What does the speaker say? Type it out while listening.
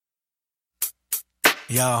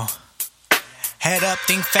Yo, head up,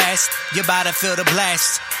 think fast, you about to feel the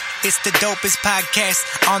blast. It's the dopest podcast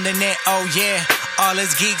on the net, oh yeah. All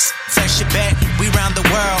us geeks, fresh your bet. We round the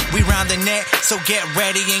world, we round the net. So get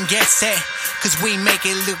ready and get set, cause we make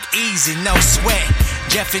it look easy, no sweat.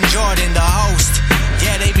 Jeff and Jordan, the host,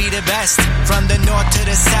 yeah, they be the best. From the north to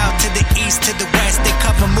the south, to the east to the west. They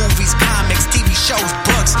cover movies, comics, TV shows,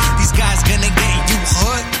 books. These guys gonna get you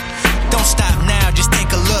hooked. Don't stop now, just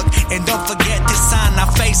take a look. And don't forget to sign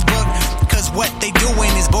our Facebook, cause what they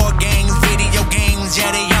doing is board games, video games,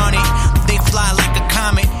 yeah, they on it. They fly like a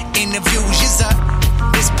comet, interviews is up.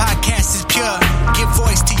 This podcast is pure. Give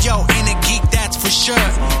voice to your inner geek, that's for sure.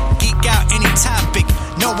 Geek out any topic,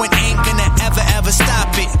 no one ain't gonna ever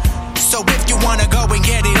stop it. So if you wanna go and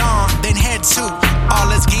get it on, then head to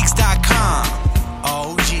allusgeeks.com.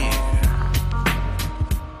 Oh yeah.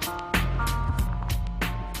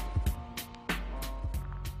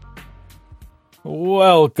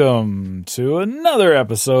 Welcome to another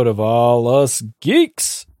episode of All Us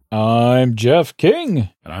Geeks. I'm Jeff King.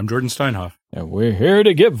 And I'm Jordan Steinhoff. And we're here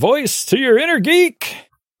to give voice to your inner geek.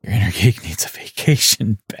 Your inner geek needs a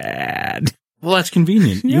vacation bad. Well, that's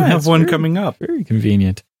convenient. You have one coming up. Very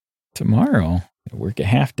convenient. Tomorrow, I work a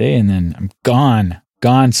half day and then I'm gone.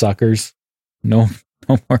 Gone, suckers. No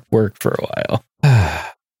more work for a while.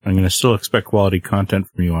 I'm going to still expect quality content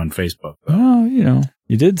from you on Facebook. Well, you know,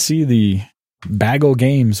 you did see the bagel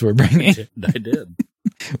games we're bringing. I did.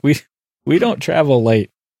 We don't travel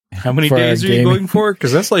late. How many days are you going for?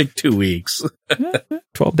 Because that's like 2 weeks.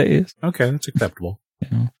 12 days. Okay, that's acceptable. You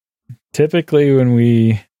know, typically when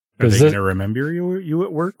we... Are they going to remember you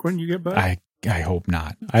at work when you get back? I hope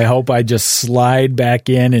not. I hope I just slide back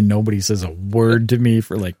in and nobody says a word to me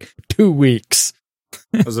for like 2 weeks.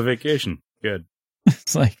 It was a vacation. Good.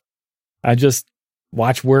 It's like, I just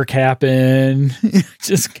watch work happen.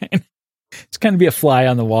 Just kind of be a fly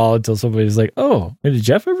on the wall until somebody's like, oh, did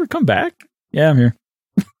Jeff ever come back? Yeah, I'm here.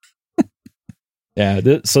 Yeah.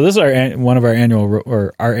 So this is our annual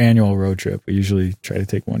road trip. We usually try to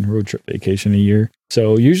take one road trip vacation a year.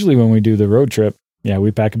 So usually when we do the road trip, yeah,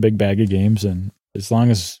 we pack a big bag of games, and as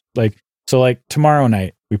long as like tomorrow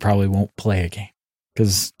night, we probably won't play a game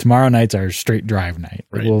because tomorrow night's our straight drive night.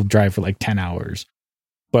 Right. We'll drive for like 10 hours.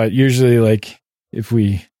 But usually, like, if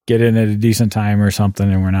we get in at a decent time or something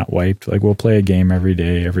and we're not wiped, like, we'll play a game every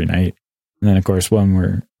day, every night. And then, of course, when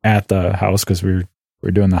we're at the house, because we're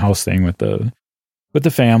doing the house thing with the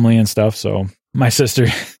family and stuff. So my sister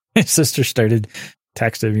started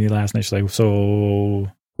texting me last night. She's like, so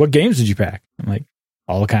what games did you pack? I'm like,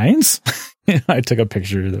 all kinds. I took a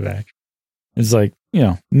picture of the back. It's like, you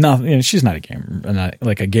know, nothing. You know, she's not a gamer, not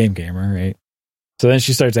like a game gamer, right? So then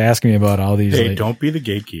she starts asking me about all these. Hey, like, don't be the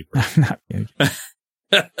gatekeeper.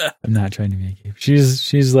 I'm not trying to be a gatekeeper.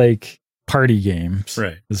 She's like party games,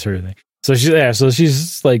 right? Is her thing. So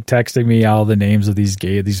she's like texting me all the names of these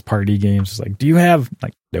party games. It's like, do you have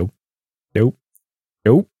like nope.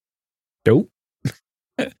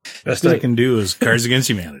 Best I can do is Cards Against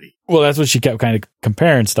Humanity. Well, that's what she kept kind of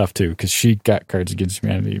comparing stuff to, because she got Cards Against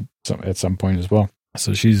Humanity at some point as well.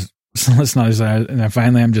 So she's listening to that, and then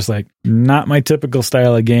finally I'm just like, not my typical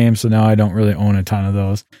style of game, so now I don't really own a ton of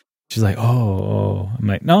those. She's like, oh. I'm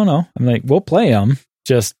like, no. I'm like, we'll play them.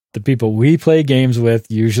 Just the people we play games with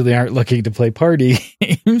usually aren't looking to play party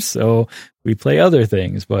games, so we play other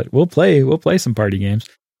things, but we'll play some party games.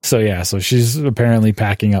 So yeah, so she's apparently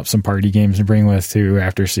packing up some party games to bring with too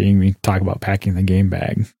after seeing me talk about packing the game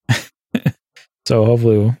bag. So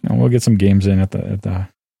hopefully we'll get some games in at the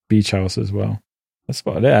beach house as well. That's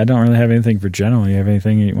about it. I don't really have anything for general. You have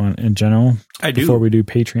anything you want in general? I do. Before we do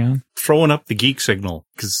Patreon? Throwing up the geek signal,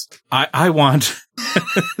 because I want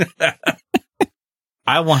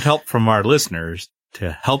I want help from our listeners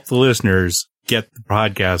to help the listeners get the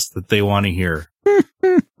podcast that they want to hear.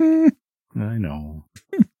 I know.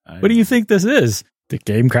 What do you think this is? The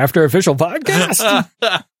Game Crafter official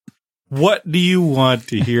podcast? What do you want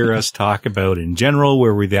to hear us talk about in general,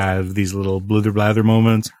 where we have these little blither blather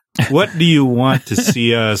moments? What do you want to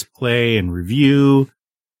see us play and review?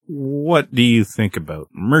 What do you think about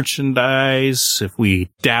merchandise? If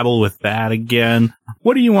we dabble with that again,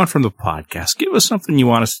 what do you want from the podcast? Give us something you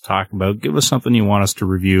want us to talk about. Give us something you want us to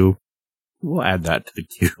review. We'll add that to the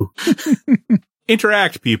queue.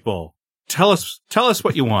 Interact, people. Tell us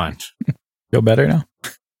what you want. Feel better now?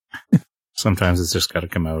 Sometimes it's just got to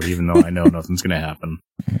come out, even though I know nothing's going to happen.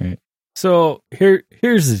 All right. So here's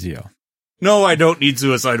the deal. No, I don't need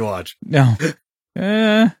Suicide Watch. No.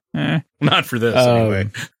 Not for this, anyway.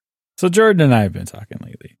 So Jordan and I have been talking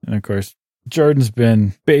lately. And of course, Jordan's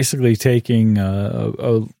been basically taking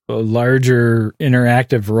a larger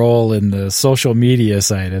interactive role in the social media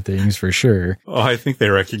side of things for sure. Oh, I think they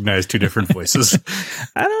recognize two different voices.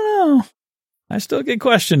 I don't know. I still get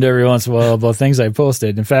questioned every once in a while about things I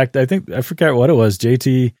posted. In fact, I forget what it was.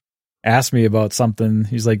 JT asked me about something.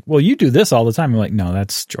 He's like, well, you do this all the time. I'm like, no,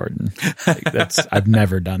 that's Jordan. I've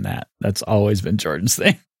never done that. That's always been Jordan's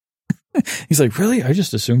thing. He's like, really? I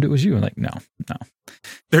just assumed it was you. I'm like, no.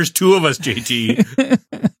 There's two of us, JT.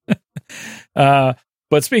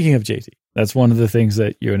 But speaking of JT, that's one of the things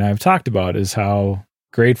that you and I have talked about is how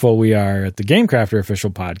grateful we are at the GameCrafter official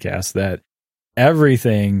podcast that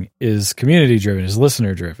everything is community driven, is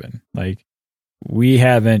listener driven. Like, we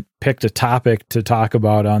haven't picked a topic to talk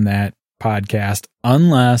about on that podcast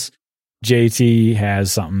unless JT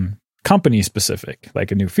has something company specific,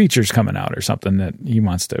 like a new feature's coming out or something that he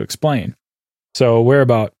wants to explain. So we're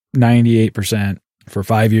about 98% for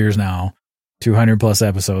 5 years now, 200 plus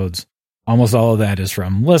episodes. Almost all of that is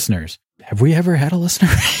from listeners. Have we ever had a listener?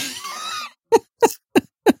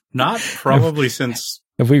 Not probably since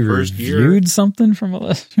have we first reviewed year. Something from a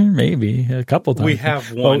listener? Maybe a couple times. We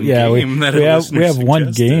have one game that we a have listener one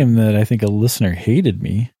suggested. game that I think a listener hated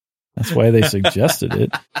me. That's why they suggested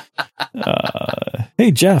it.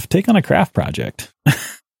 Hey, Jeff, take on a craft project.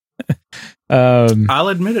 I'll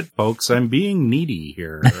admit it, folks. I'm being needy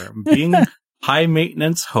here. I'm being high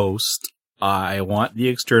maintenance host. I want the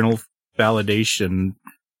external validation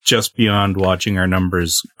just beyond watching our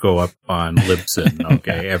numbers go up on Libsyn.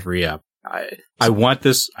 Okay, every app. I want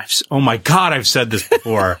this. Oh my God, I've said this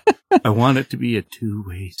before. I want it to be a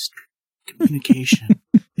two-way street. Communication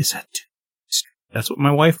is a two-way street. That's what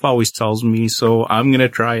my wife always tells me. So I'm going to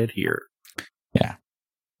try it here. Yeah.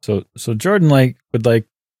 So Jordan would like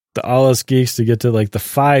the All Us Geeks to get to like the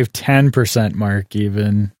 5-10% mark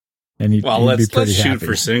even. And he'd be let's pretty shoot happy.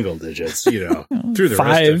 for single digits, through the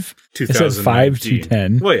 5, rest of 2019. I said 5 to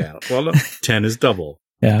 10. Well, yeah. Well, no, 10 is double.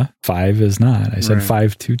 Yeah, 5 is not. I said Right.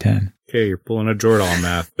 5 to 10. Okay, you're pulling a Jordan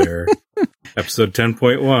math there. Episode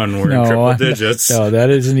 10.1, we're in triple digits. No, that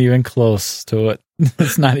isn't even close to it.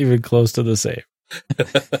 It's not even close to the same.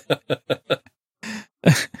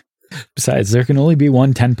 Besides, there can only be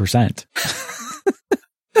one 10%.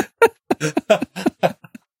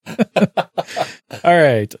 All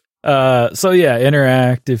right. So yeah,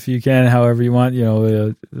 interact if you can, however you want,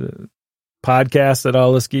 podcast at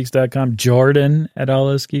allusgeeks.com, Jordan at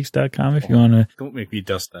allusgeeks.com if you want to. Don't make me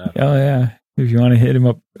dust that. Oh yeah. If you want to hit him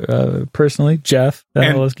up personally, Jeff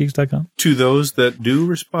at allusgeeks.com. To those that do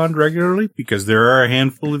respond regularly, because there are a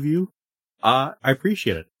handful of you, I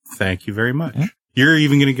appreciate it. Thank you very much. Yeah. You're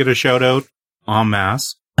even going to get a shout out en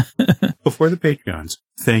masse before the Patreons.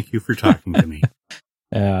 Thank you for talking to me.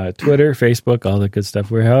 Twitter, Facebook, all the good stuff.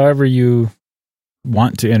 However you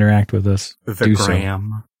want to interact with us. The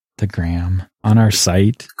gram. The gram. On our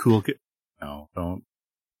site. Cool. No, don't.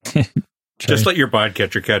 Just let your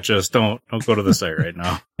podcatcher catch us. Don't go to the site right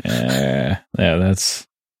now. Yeah, that's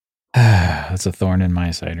a thorn in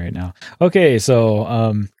my side right now. Okay,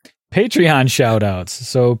 so Patreon shout outs.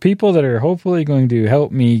 So people that are hopefully going to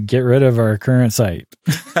help me get rid of our current site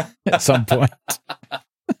at some point.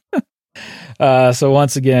 So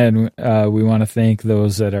once again, we want to thank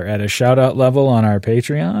those that are at a shout out level on our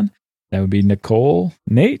Patreon. That would be Nicole,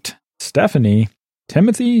 Nate, Stephanie,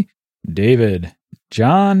 Timothy, David,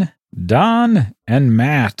 John, Don, and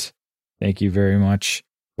Matt. Thank you very much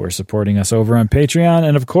for supporting us over on Patreon.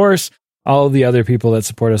 And of course, all the other people that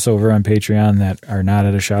support us over on Patreon that are not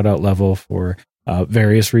at a shout out level for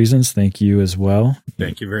various reasons. Thank you as well.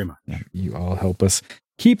 Thank you very much. You all help us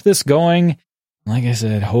keep this going. Like I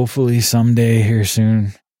said, hopefully someday here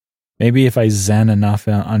soon, maybe if I zen enough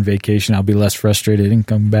on vacation, I'll be less frustrated and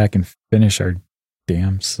come back and finish our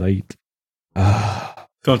damn site.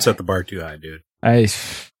 Don't set the bar too high, dude.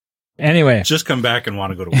 Anyway. Just come back and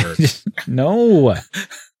want to go to work. No.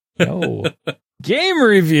 Game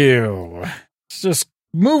review. Let's just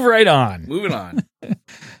move right on. Moving on.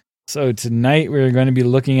 So tonight we're going to be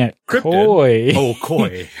looking at Cryptid. Koi. Oh,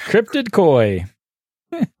 Koi. Cryptid Koi.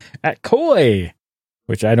 At Koi,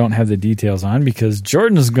 which I don't have the details on because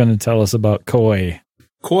Jordan's going to tell us about Koi.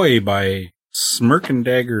 Koi by Smirk and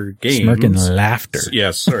Dagger Games. Smirk and Laughter.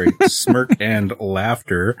 Yes, sorry. Smirk and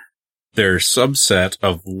Laughter. Their subset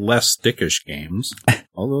of less dickish games,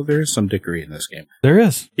 although there is some dickery in this game. There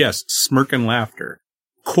is. Yes, Smirk and Laughter.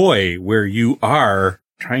 Koi, where you are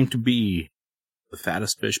trying to be the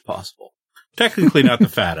fattest fish possible. Technically not the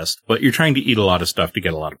fattest, but you're trying to eat a lot of stuff to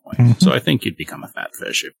get a lot of points. Mm-hmm. So I think you'd become a fat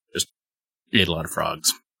fish if you just ate a lot of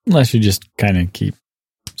frogs. Unless you just kind of keep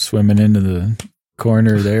swimming into the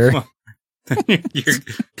corner there.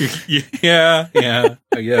 Yeah,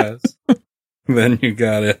 I guess. Then you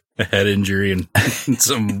got a head injury and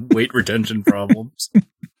some weight retention problems.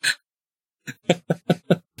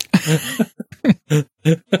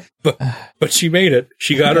 but she made it.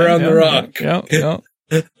 She got around the rock. Yep.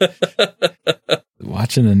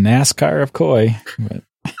 Watching the NASCAR of Koi. But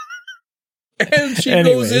and she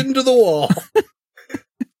goes into the wall.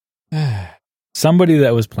 Somebody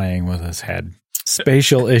that was playing with us had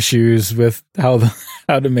spatial issues with how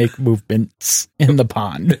to make movements in the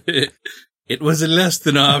pond. It was a less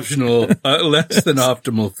than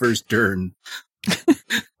optimal first turn.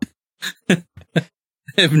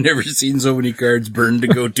 I've never seen so many cards burned to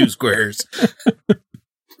go 2 squares.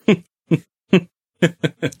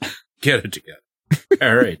 Get it together.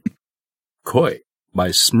 All right. Koi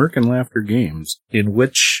by Smirk and Laughter Games, in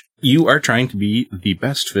which you are trying to be the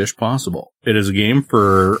best fish possible. It is a game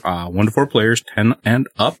for 1 to 4 players, 10 and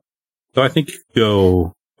up. So I think you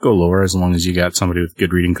could go lower as long as you got somebody with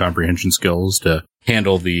good reading comprehension skills to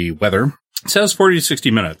handle the weather. It says 40 to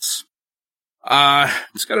 60 minutes.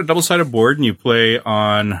 It's got a double-sided board, and you play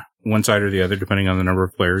on one side or the other, depending on the number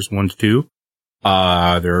of players, 1 to 2.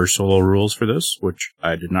 There are solo rules for this, which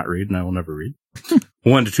I did not read and I will never read.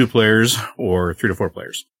 1 to 2 players or 3 to 4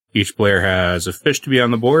 players. Each player has a fish to be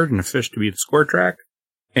on the board and a fish to be the score track.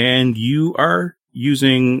 And you are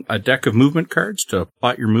using a deck of movement cards to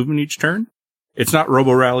plot your movement each turn. It's not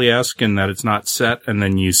Robo Rally-esque in that it's not set and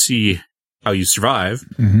then you see how you survive.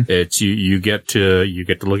 Mm-hmm. It's you get to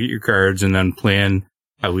look at your cards and then plan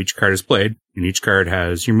how each card is played. And each card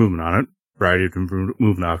has your movement on it, variety of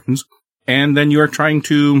movement options. And then you are trying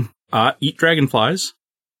to eat dragonflies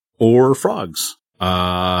or frogs.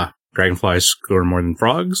 Dragonflies score more than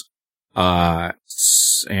frogs.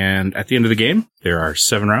 And at the end of the game, there are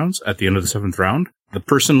 7 rounds. At the end of the 7th round, the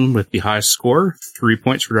person with the highest score, 3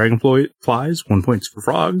 points for dragonflies, 1 point for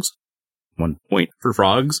frogs, 1 point for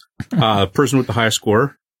frogs. Person with the highest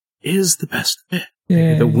score is the best fish,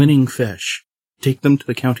 the winning fish. Take them to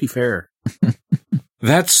the county fair.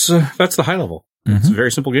 That's the high level. Mm-hmm. It's a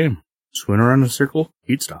very simple game. Swim around in a circle,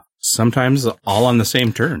 eat stuff. Sometimes all on the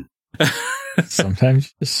same turn. Sometimes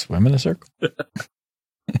you just swim in a circle.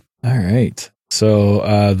 All right.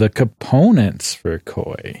 So the components for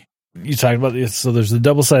Koi. You talked about this. So there's the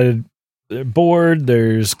double-sided board.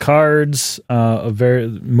 There's cards of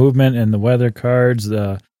movement and the weather cards.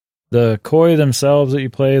 The Koi themselves that you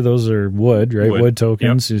play, those are wood, right? Wood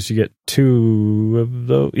tokens. Yep. So you get 2 of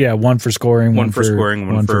those. Yeah, 1 for scoring, one for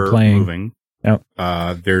scoring, one for playing. Moving. Yep.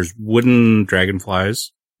 There's wooden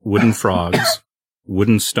dragonflies, wooden frogs,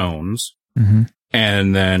 wooden stones, mm-hmm.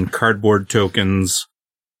 and then cardboard tokens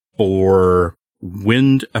for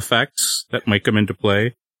wind effects that might come into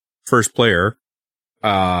play. First player,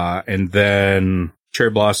 and then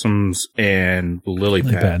cherry blossoms and lily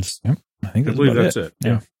pads. Yep. I believe that's it.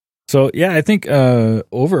 Yeah. So yeah, I think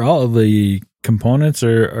overall the components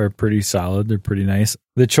are pretty solid. They're pretty nice.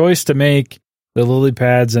 The choice to make the lily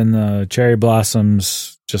pads and the cherry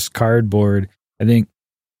blossoms just cardboard, I think,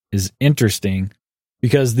 is interesting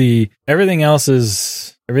because everything else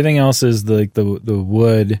is the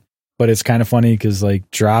wood, but it's kind of funny because like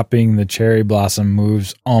dropping the cherry blossom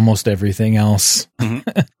moves almost everything else,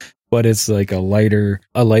 mm-hmm. but it's like a lighter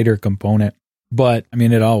component. But I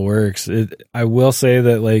mean, it all works. I will say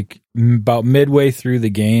that like about midway through the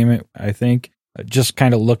game, I think just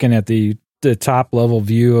kind of looking at the top level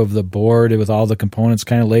view of the board with all the components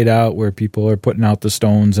kind of laid out where people are putting out the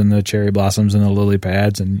stones and the cherry blossoms and the lily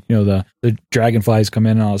pads and, you know, the dragonflies come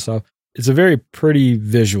in and all that stuff. It's a very pretty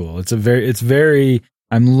visual. It's very,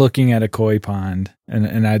 I'm looking at a koi pond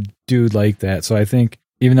and I do like that. So I think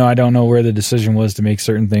even though I don't know where the decision was to make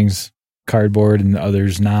certain things cardboard and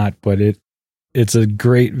others not, but it's a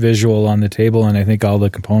great visual on the table, and I think all the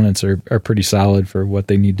components are pretty solid for what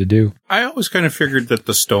they need to do. I always kind of figured that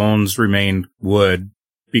the stones remained wood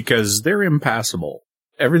because they're impassable.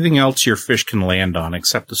 Everything else your fish can land on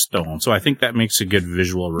except the stone. So I think that makes a good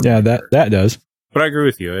visual reminder. Yeah, that does. But I agree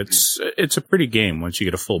with you. It's a pretty game once you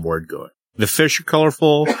get a full board going. The fish are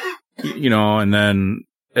colorful, you know, and then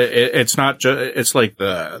it's not just, it's like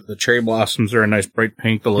the cherry blossoms are a nice bright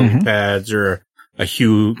pink, the lily mm-hmm. pads are a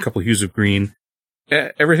couple hues of green.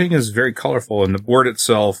 Everything is very colorful, and the board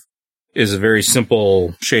itself is a very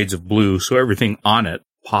simple shades of blue, so everything on it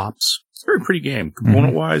pops. It's a very pretty game.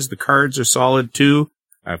 Component-wise, the cards are solid, too.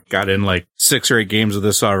 I've got in like 6 or 8 games of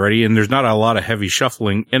this already, and there's not a lot of heavy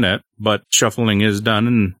shuffling in it, but shuffling is done,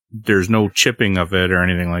 and there's no chipping of it or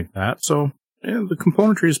anything like that. So, yeah, the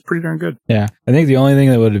componentry is pretty darn good. Yeah, I think the only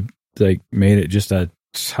thing that would have like made it just a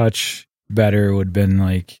touch better would have been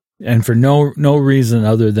like, and for no reason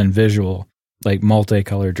other than visual, like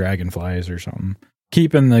multicolored dragonflies or something.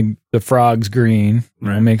 Keeping the frogs green,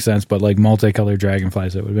 makes sense, but like multicolored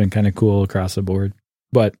dragonflies, that would have been kind of cool across the board.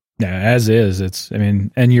 But yeah, as is, but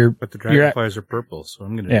the dragonflies are purple, so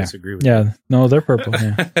I'm going to disagree with you. Yeah, no, they're purple.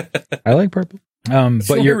 Yeah. I like purple. That's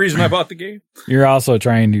the only reason I bought the game. You're also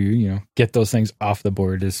trying to, get those things off the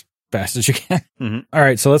board as fast as you can. Mm-hmm. All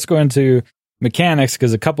right, so let's go into mechanics,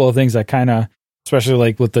 because a couple of things that kind of, especially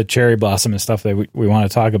like with the cherry blossom and stuff that we want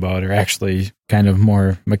to talk about, are actually kind of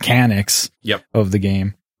more mechanics of the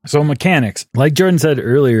game. So mechanics, like Jordan said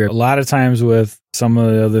earlier, a lot of times with some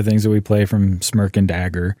of the other things that we play from Smirk and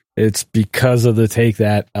Dagger, it's because of the take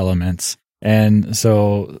that elements. And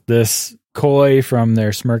so this Koi from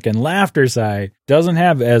their Smirk and Laughter side doesn't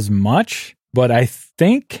have as much, but I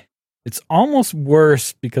think it's almost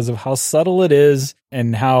worse because of how subtle it is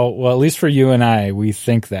and how, well, at least for you and I, we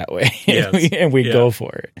think that way. Yes. and we go for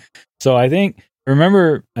it. So I think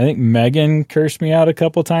Megan cursed me out a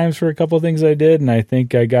couple times for a couple things I did, and I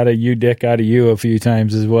think I got a you dick out of you a few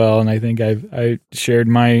times as well, and I think I shared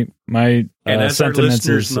my sentiments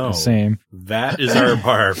is the same. That is our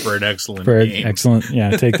bar for an excellent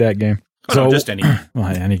game. Take that game. So just any game. Well,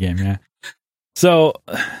 any game, yeah. So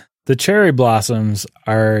the cherry blossoms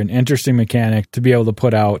are an interesting mechanic to be able to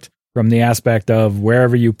put out from the aspect of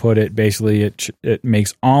wherever you put it, basically it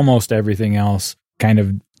makes almost everything else kind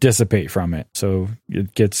of dissipate from it. So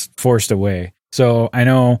it gets forced away. So I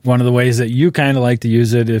know one of the ways that you kind of like to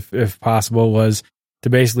use it, if possible, was to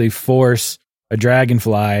basically force a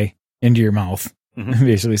dragonfly into your mouth,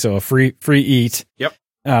 basically. So a free eat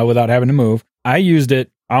without having to move. I used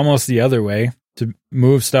it almost the other way to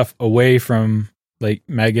move stuff away from like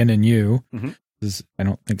Megan and you. Because I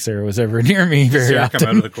don't think Sarah was ever near me very often. Come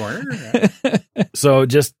out of the corner. So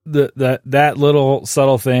just that little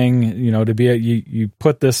subtle thing, to be you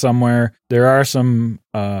put this somewhere. There are some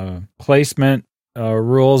placement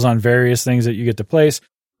rules on various things that you get to place,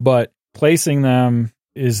 but placing them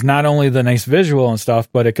is not only the nice visual and stuff,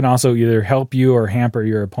 but it can also either help you or hamper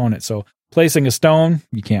your opponent. So placing a stone,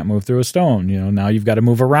 you can't move through a stone. Now you've got to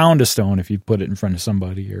move around a stone if you put it in front of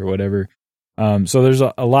somebody or whatever. So there's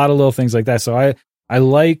a lot of little things like that. So I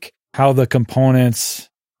like how the components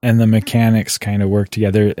and the mechanics kind of work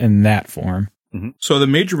together in that form. So the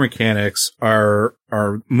major mechanics are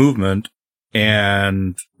movement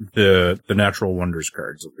and the natural wonders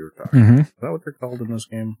cards that we were talking about. Is that what they're called in this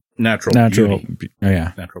game? Natural beauty. Oh,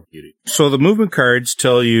 yeah. Natural beauty. So the movement cards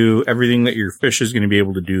tell you everything that your fish is going to be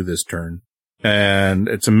able to do this turn. And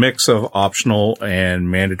it's a mix of optional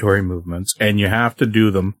and mandatory movements, and you have to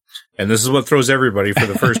do them. And this is what throws everybody for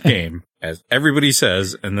the first game, as everybody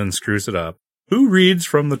says, and then screws it up. Who reads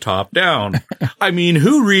from the top down? I mean,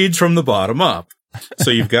 who reads from the bottom up?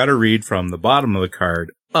 So you've got to read from the bottom of the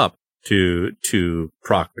card up to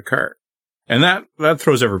proc the card. And that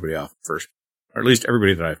throws everybody off first, or at least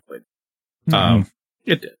everybody that I've played.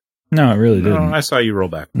 It did. No, it really didn't. I saw you roll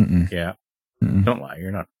back. Yeah. Don't lie.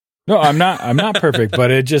 You're not. No, I'm not perfect,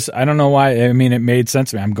 but I don't know why. I mean, it made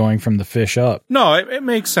sense to me. I'm going from the fish up. No, it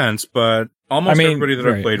makes sense, but everybody that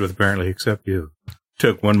I've played with, apparently, except you,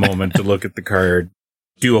 took one moment to look at the card,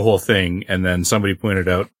 do a whole thing, and then somebody pointed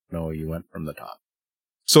out, no, you went from the top.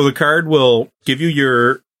 So the card will give you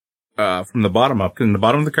your, from the bottom up, and the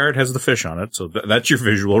bottom of the card has the fish on it, so that's your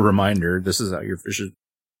visual reminder. This is how your fish is,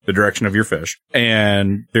 the direction of your fish.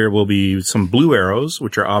 And there will be some blue arrows,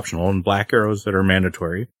 which are optional, and black arrows that are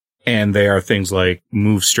mandatory. And they are things like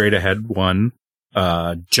move straight ahead 1,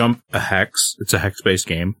 jump a hex. It's a hex-based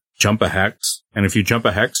game. Jump a hex. And if you jump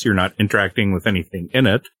a hex, you're not interacting with anything in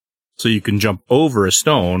it. So you can jump over a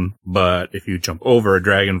stone, but if you jump over a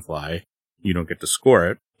dragonfly, you don't get to score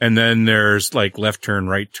it. And then there's like left turn,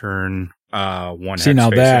 right turn, 1 hex. See,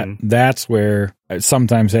 now that's where I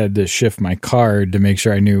sometimes had to shift my card to make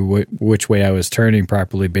sure I knew which way I was turning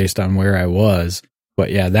properly based on where I was.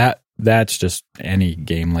 But yeah, that's just any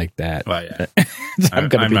game like that. Well, yeah. I'm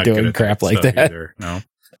going to be doing crap like that. Either, no.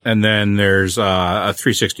 And then there's a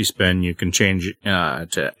 360 spin. You can change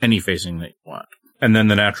to any facing that you want. And then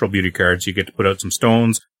the natural beauty cards, you get to put out some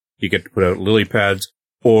stones, you get to put out lily pads,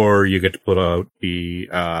 or you get to put out the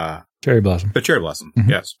cherry blossom. The cherry blossom,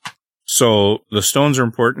 yes. So the stones are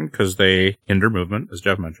important because they hinder movement, as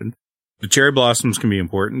Jeff mentioned. The cherry blossoms can be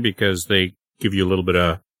important because they give you a little bit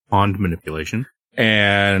of pond manipulation.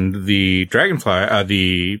 And the dragonfly,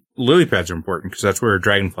 the lily pads are important because that's where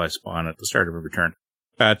dragonflies spawn at the start of every turn.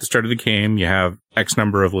 At the start of the game, you have X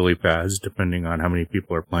number of lily pads, depending on how many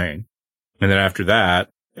people are playing. And then after that,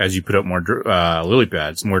 as you put out more lily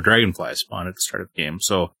pads, more dragonflies spawn at the start of the game.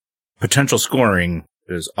 So potential scoring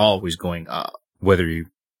is always going up. Whether you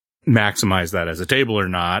maximize that as a table or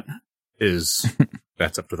not is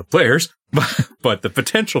that's up to the players, but the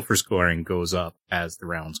potential for scoring goes up as the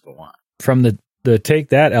rounds go on. From the take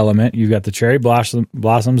that element, you've got the cherry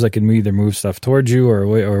blossoms that can either move stuff towards you or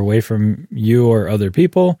away from you or other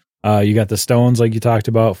people. You got the stones, like you talked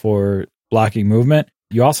about, for blocking movement.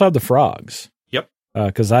 You also have the frogs. Yep.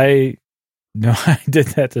 Because I did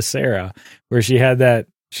that to Sarah, where she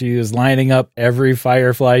was lining up every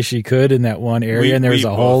firefly she could in that one area, and there was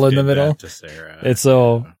a hole in the middle. To Sarah. It's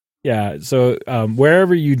so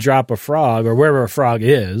wherever you drop a frog or wherever a frog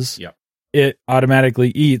is, yep, it automatically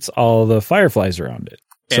eats all the fireflies around it.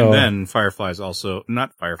 And then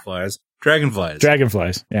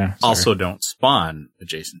dragonflies, yeah. Also don't spawn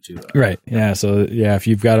adjacent to them. Right, yeah. So, yeah, if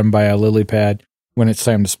you've got them by a lily pad, when it's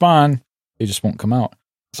time to spawn, they just won't come out.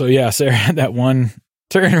 So, yeah, Sarah had that one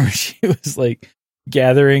turn where she was like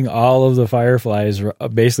gathering all of the fireflies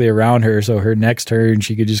basically around her. So her next turn,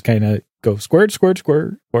 she could just kind of go squirt, squirt,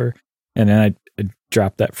 squirt, squirt. And then I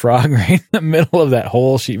dropped that frog right in the middle of that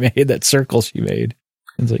hole she made, that circle she made.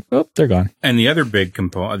 And it's like, oh, they're gone. And the other big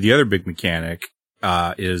mechanic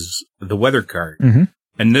is the weather card. Mm-hmm.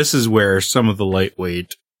 And this is where some of the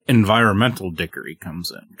lightweight environmental dickery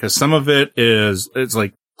comes in. Because some of it's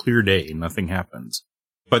like clear day, nothing happens.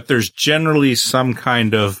 But there's generally some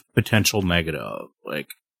kind of potential negative. Like,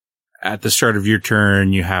 at the start of your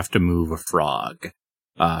turn, you have to move a frog.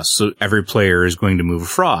 So every player is going to move a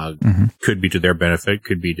frog. Mm-hmm. Could be to their benefit,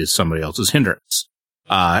 could be to somebody else's hindrance.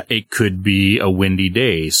 It could be a windy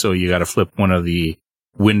day, so you gotta flip one of the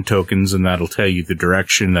wind tokens, and that'll tell you the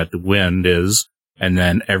direction that the wind is, and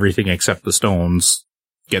then everything except the stones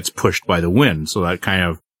gets pushed by the wind. So that kind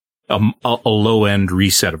of a low-end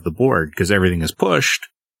reset of the board, because everything is pushed.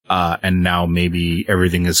 And now maybe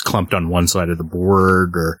everything is clumped on one side of the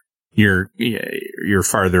board, or you're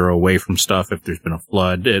farther away from stuff if there's been a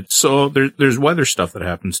flood. There's weather stuff that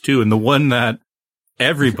happens too. And the one that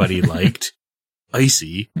everybody liked,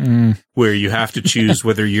 Icy, where you have to choose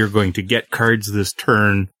whether you're going to get cards this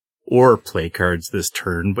turn or play cards this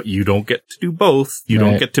turn, but you don't get to do both. You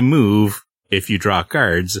don't get to move if you draw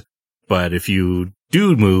cards, but if you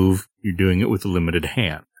do move, you're doing it with a limited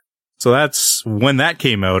hand. So that's when that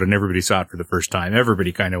came out and everybody saw it for the first time.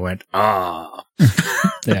 Everybody kind of went, ah.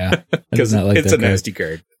 Yeah. Because it's a nasty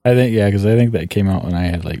card. I think that came out when I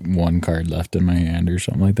had like one card left in my hand or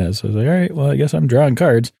something like that. So I was like, all right, well, I guess I'm drawing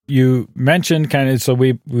cards. You mentioned kind of, so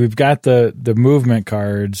we've got the movement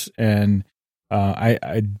cards, and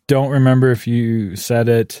I don't remember if you said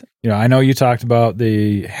it. You know, I know you talked about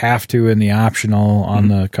the have to and the optional on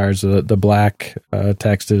the cards. The black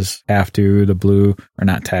text is have to, the blue, or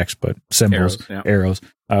not text, but symbols, arrows.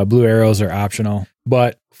 Blue arrows are optional.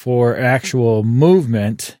 But for actual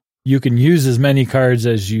movement, you can use as many cards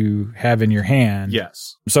as you have in your hand.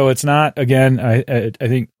 Yes. So it's not, again, I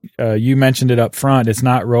think you mentioned it up front, it's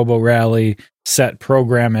not Robo Rally set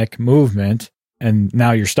programic movement, and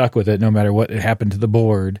now you're stuck with it no matter what happened to the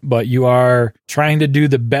board. But you are trying to do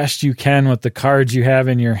the best you can with the cards you have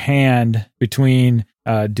in your hand between,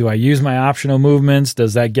 do I use my optional movements?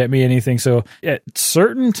 Does that get me anything? So at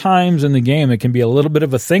certain times in the game, it can be a little bit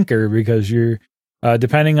of a thinker, because you're,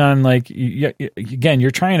 depending on, like, again,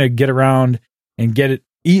 you're trying to get around and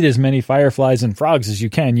eat as many fireflies and frogs as you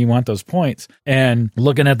can. You want those points. And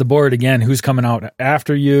looking at the board again, who's coming out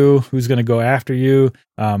after you, who's going to go after you,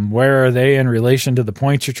 where are they in relation to the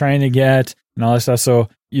points you're trying to get, and all that stuff. So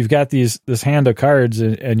you've got this hand of cards,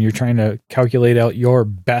 and you're trying to calculate out your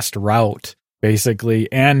best route, basically,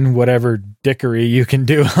 and whatever dickery you can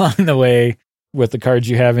do along the way with the cards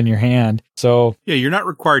you have in your hand. So yeah, you're not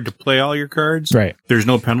required to play all your cards. Right. There's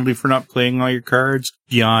no penalty for not playing all your cards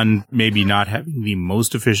beyond maybe not having the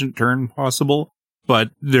most efficient turn possible.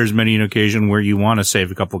 But there's many an occasion where you want to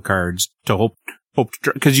save a couple cards to hope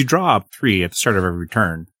to, because you draw up 3 at the start of every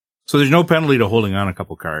turn. So there's no penalty to holding on a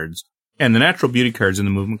couple cards. And the natural beauty cards and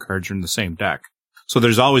the movement cards are in the same deck. So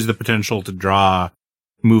there's always the potential to draw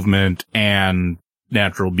movement and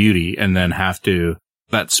natural beauty and then have to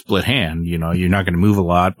that split hand. You know, you're not going to move a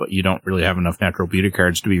lot, but you don't really have enough natural beauty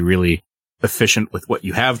cards to be really efficient with what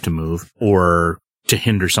you have to move or to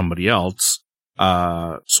hinder somebody else.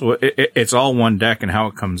 So it's all one deck and how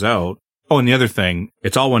it comes out. Oh, and the other thing,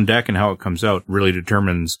 it's all one deck and how it comes out really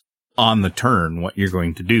determines on the turn what you're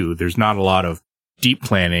going to do. There's not a lot of deep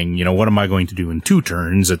planning. You know, what am I going to do in 2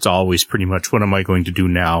 turns? It's always pretty much what am I going to do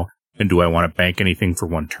now? And do I want to bank anything for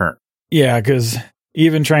 1 turn? Yeah, because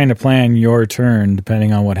even trying to plan your turn,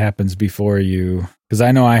 depending on what happens before you, because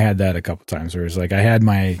I know I had that a couple times where it's like I had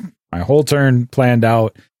my whole turn planned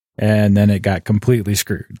out, and then it got completely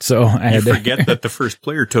screwed. So I had to forget that the first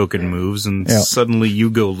player token moves, and suddenly you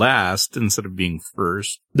go last instead of being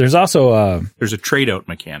first. There's also there's a trade out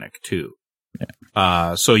mechanic too.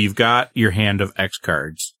 Yeah. So you've got your hand of X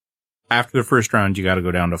cards. After the first round, you got to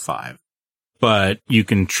go down to 5. But you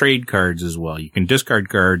can trade cards as well. You can discard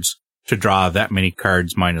cards to draw that many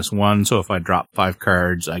cards -1. So if I drop 5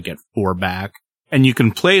 cards, I get 4 back. And you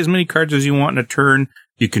can play as many cards as you want in a turn.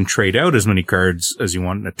 You can trade out as many cards as you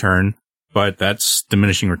want in a turn, but that's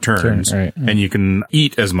diminishing returns. Right. And you can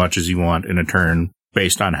eat as much as you want in a turn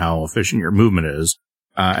based on how efficient your movement is.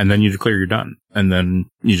 And then you declare you're done. And then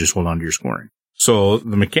you just hold on to your scoring. So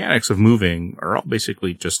the mechanics of moving are all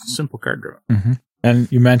basically just simple card drawing. Mm-hmm.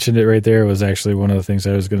 And you mentioned it right there. It was actually one of the things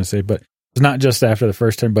I was going to say, but it's not just after the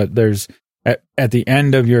first turn, but there's at the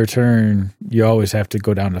end of your turn, you always have to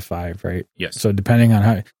go down to 5, right? Yes. So depending on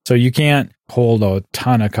how, so you can't hold a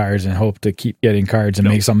ton of cards and hope to keep getting cards and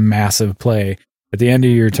make some massive play. At the end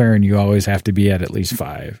of your turn, you always have to be at least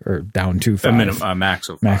 5 or down to 5. A minimum, max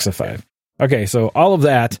of 5. Max of 5. Okay, so all of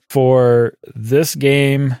that for this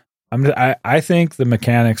game. I think the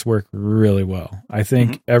mechanics work really well. I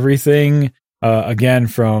think everything, again,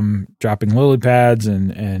 from dropping lily pads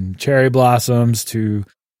and cherry blossoms to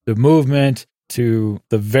the movement to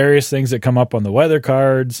the various things that come up on the weather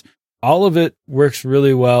cards, all of it works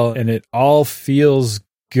really well, and it all feels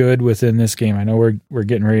good within this game. I know we're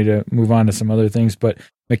getting ready to move on to some other things, but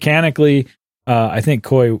mechanically, I think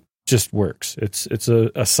Koi just works. It's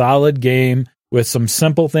a solid game with some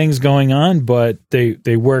simple things going on, but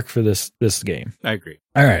they work for this game. I agree.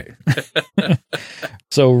 All right.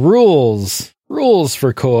 So rules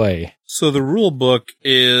for Koi. So the rule book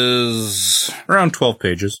is around 12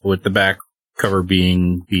 pages, with the back cover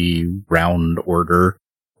being the round order,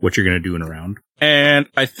 what you're going to do in a round. And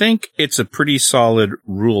I think it's a pretty solid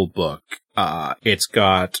rule book. It's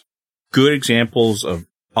got good examples of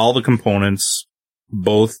all the components,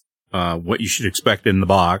 both what you should expect in the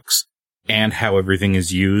box and how everything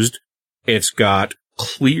is used. It's got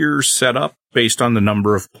clear setup based on the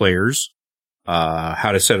number of players,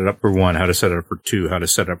 how to set it up for 1, how to set it up for 2, how to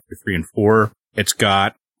set it up for 3 and 4. It's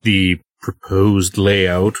got the proposed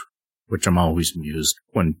layout, which I'm always amused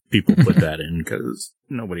when people put that in, because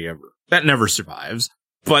that never survives.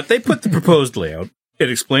 But they put the proposed layout.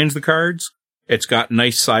 It explains the cards. It's got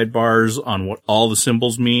nice sidebars on what all the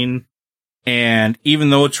symbols mean. And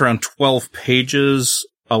even though it's around 12 pages,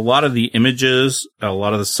 a lot of the images, a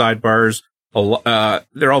lot of the sidebars,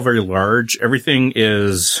 they're all very large. Everything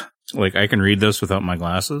is like, I can read this without my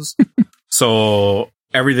glasses. So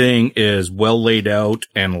everything is well laid out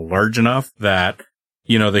and large enough that,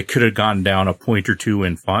 they could have gone down a point or 2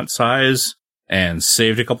 in font size and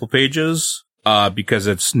saved a couple pages, because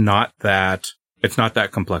it's not that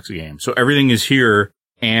complex a game. So everything is here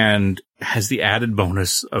and has the added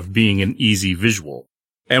bonus of being an easy visual.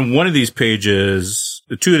 And one of these pages,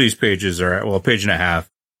 the 2 of these pages are, a page and a half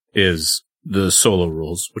is the solo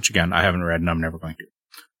rules, which again, I haven't read and I'm never going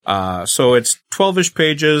to. So it's 12-ish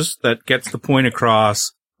pages that gets the point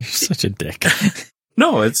across. You're such a dick.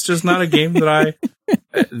 No, it's just not a game that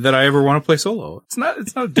I ever want to play solo. It's not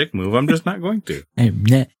a dick move. I'm just not going to. I'm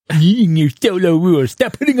not reading your solo rules.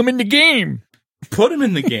 Stop putting them in the game. Put them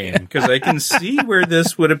in the game, because I can see where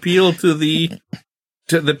this would appeal to the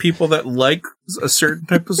people that like a certain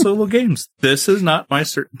type of solo games. This is not my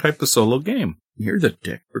certain type of solo game. You're the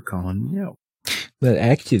dick for calling me out. Well,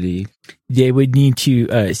 actually, they would need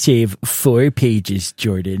to save 4 pages,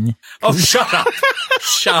 Jordan. Oh, shut up.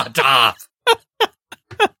 Shut up.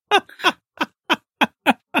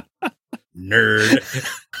 Nerd.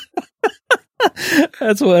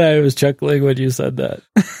 That's what I was chuckling when you said that.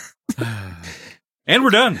 And we're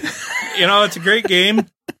done. It's a great game.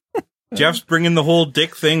 Jeff's bringing the whole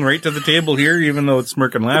dick thing right to the table here, even though it's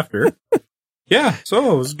smirk and laughter. Yeah,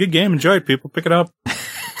 so it was a good game. Enjoy it, people. Pick it up.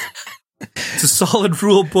 It's a solid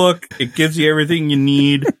rule book. It gives you everything you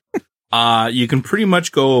need. You can pretty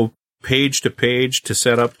much go page to page to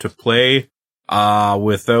set up to play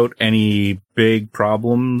without any big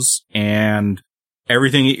problems. And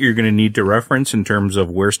everything that you're going to need to reference in terms of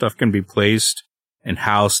where stuff can be placed and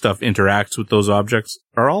how stuff interacts with those objects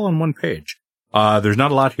are all on one page. There's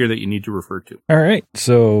not a lot here that you need to refer to. All right.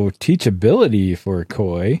 So teachability for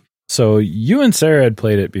Koi. So you and Sarah had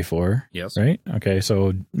played it before. Yes. Right? Okay.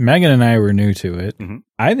 So Megan and I were new to it. Mm-hmm.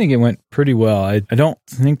 I think it went pretty well. I don't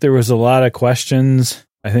think there was a lot of questions.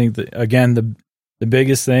 I think that, again, the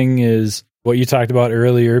biggest thing is what you talked about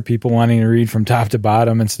earlier, people wanting to read from top to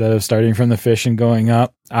bottom instead of starting from the fish and going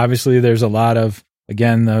up. Obviously, there's a lot of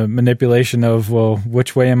again, the manipulation of, well,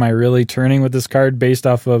 which way am I really turning with this card based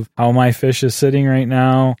off of how my fish is sitting right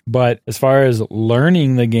now? But as far as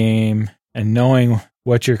learning the game and knowing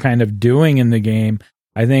what you're kind of doing in the game,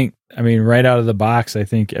 right out of the box, I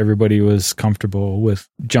think everybody was comfortable with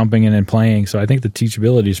jumping in and playing. So I think the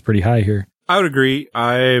teachability is pretty high here. I would agree.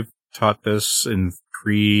 I've taught this in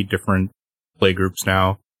 3 different play groups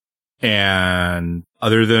now. And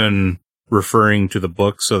other than referring to the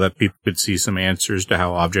book so that people could see some answers to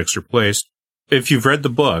how objects are placed, if you've read the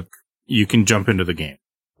book, you can jump into the game.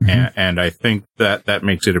 Mm-hmm. And I think that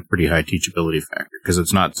makes it a pretty high teachability factor because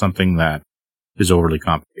it's not something that is overly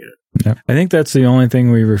complicated. Yeah. I think that's the only thing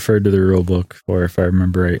we referred to the rule book for, if I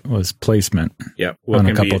remember right, was placement. Yeah, what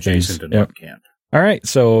can be adjacent and what can't. All right,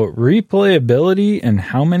 so replayability and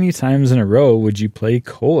how many times in a row would you play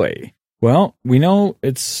Koi? Well, we know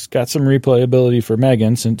it's got some replayability for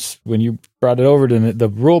Megan, since when you brought it over to the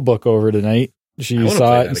rule book over tonight, she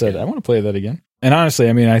saw it and said, I want to play that again. And honestly,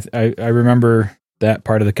 I mean, I remember that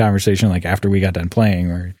part of the conversation, like after we got done playing,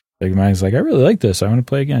 where like mine's like, I really like this, I want to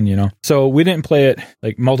play again, you know? So we didn't play it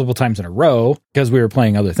like multiple times in a row because we were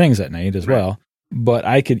playing other things that night as well. But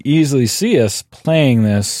I could easily see us playing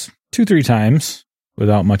this 2-3 times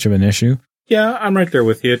without much of an issue. Yeah, I'm right there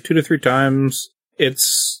with you. 2 to 3 times.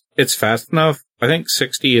 It's fast enough. I think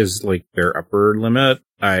 60 is like their upper limit.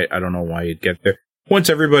 I don't know why you'd get there. Once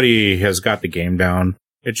everybody has got the game down,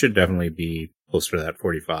 it should definitely be closer to that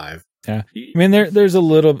 45. Yeah. I mean, there's a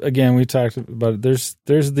little, again, we talked about it. There's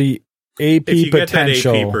the AP if you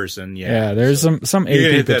potential. Get that AP person, yeah. There's some AP potential. You're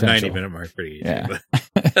going to hit that 90-minute mark pretty easy.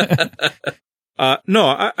 Yeah. No,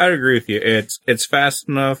 I agree with you. It's fast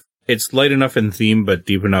enough. It's light enough in theme, but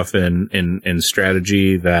deep enough in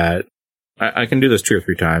strategy that I can do this 2 or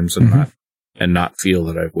 3 times and not feel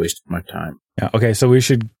that I've wasted my time. Yeah. Okay. So we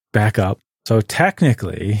should back up. So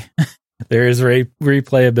technically, there is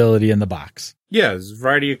replayability in the box. Yeah, there's a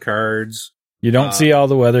variety of cards. You don't see all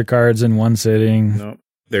the weather cards in one sitting. No.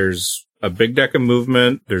 There's a big deck of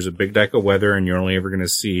movement. There's a big deck of weather, and you're only ever going to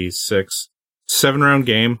see 6. 7-round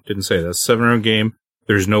game. Didn't say this. 7-round game.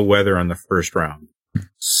 There's no weather on the first round.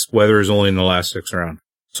 Weather is only in the last 6 rounds.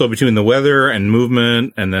 So between the weather and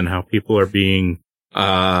movement, and then how people are being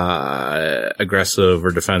aggressive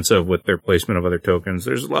or defensive with their placement of other tokens,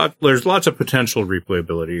 there's lots of potential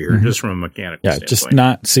replayability here, just from a mechanical standpoint. Just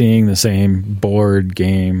not seeing the same board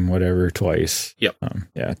game, whatever, twice. Yep.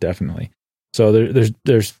 Yeah, definitely. So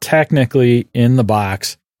there's technically in the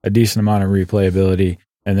box a decent amount of replayability,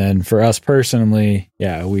 and then for us personally,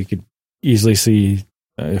 yeah, we could easily see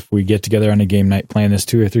if we get together on a game night playing this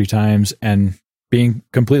 2 or 3 times and being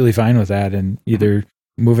completely fine with that and either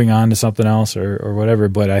moving on to something else or whatever.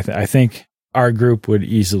 But I think our group would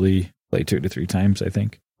easily play 2 to 3 times, I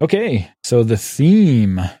think. Okay, so the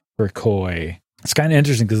theme for Koi. It's kind of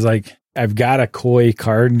interesting because like I've got a Koi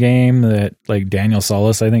card game that like Daniel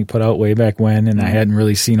Solis, I think, put out way back when, and I hadn't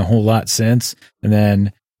really seen a whole lot since. And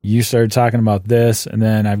then you started talking about this, and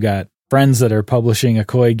then I've got friends that are publishing a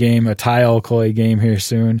Koi game, a tile Koi game here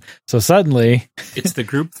soon. So suddenly, it's the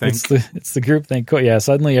group thing. It's the group thing. Yeah,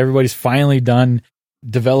 suddenly everybody's finally done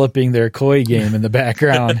developing their Koi game in the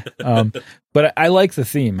background. But I like the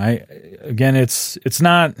theme. It's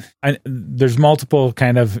not. There's multiple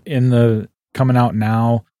kind of coming out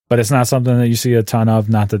now, but it's not something that you see a ton of.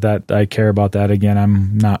 Not that I care about that. Again,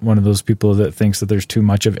 I'm not one of those people that thinks that there's too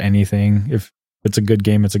much of anything. If it's a good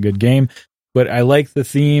game, it's a good game. But I like the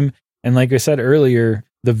theme. And like I said earlier,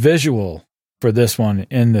 the visual for this one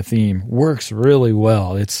in the theme works really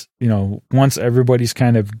well. It's, once everybody's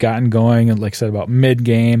kind of gotten going, and like I said about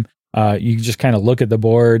mid-game, you just kind of look at the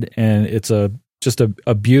board and it's just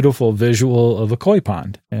a beautiful visual of a koi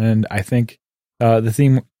pond. And I think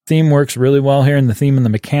the theme works really well here, and the theme and the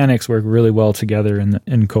mechanics work really well together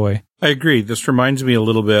in Koi. I agree. This reminds me a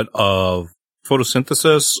little bit of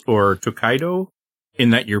Photosynthesis or Tokaido, in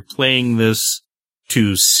that you're playing this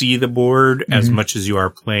to see the board as much as you are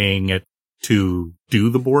playing it to do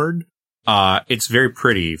the board. It's very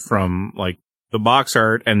pretty from like the box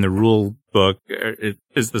art, and the rule book it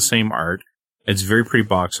is the same art. It's very pretty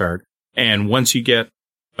box art. And once you get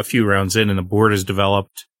a few rounds in and the board is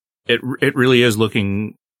developed, it really is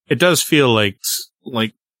looking, it does feel like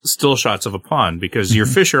still shots of a pond, because your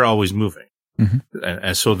fish are always moving.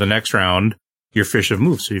 And so the next round, your fish have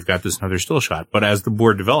moved. So you've got this another still shot. But as the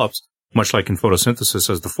board develops, much like in Photosynthesis,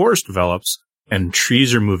 as the forest develops and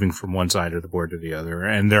trees are moving from one side of the board to the other,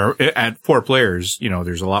 and they're at 4 players,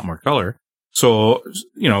 there's a lot more color. So,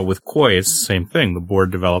 with Koi, it's the same thing. The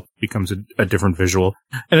board becomes a different visual,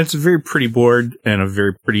 and it's a very pretty board and a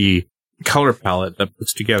very pretty color palette that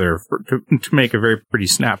puts together to make a very pretty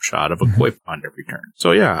snapshot of a koi pond every turn.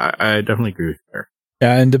 So yeah, I definitely agree with you there.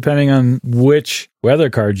 Yeah, and depending on which weather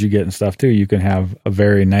cards you get and stuff too, you can have a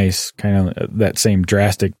very nice kind of that same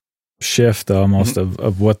drastic shift almost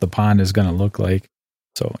of what the pond is going to look like.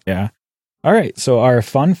 So yeah. All right. So our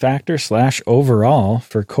fun factor / overall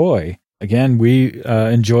for koi. Again, we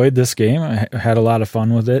enjoyed this game. I had a lot of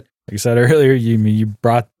fun with it. Like I said earlier, you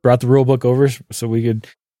brought the rule book over so we could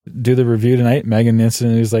do the review tonight. Megan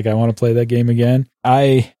instantly was like, I want to play that game again.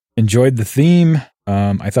 I enjoyed the theme.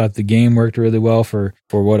 I thought the game worked really well for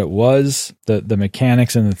what it was. The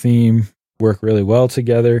mechanics and the theme work really well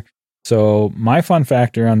together. So my fun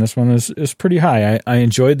factor on this one is pretty high. I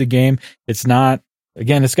enjoyed the game. It's not,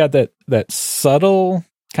 again, it's got that subtle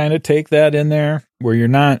kind of take that in there where you're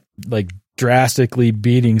not like drastically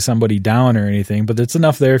beating somebody down or anything, but it's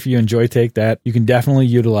enough there if you enjoy take that. You can definitely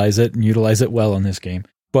utilize it and utilize it well in this game.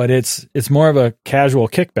 But it's more of a casual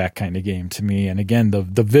kickback kind of game to me. And again,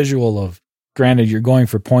 the visual of, granted, you're going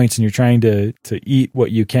for points and you're trying to eat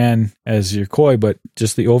what you can as your koi, but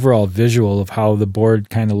just the overall visual of how the board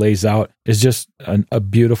kind of lays out is just a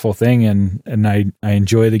beautiful thing. And I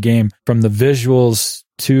enjoy the game from the visuals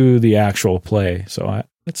to the actual play. So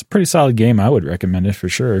it's a pretty solid game. I would recommend it for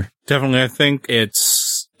sure. Definitely. I think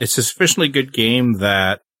it's a sufficiently good game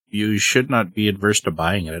that you should not be adverse to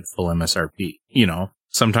buying it at full MSRP. You know,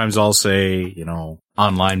 sometimes I'll say, you know,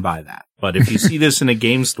 online buy that. But if you see this in a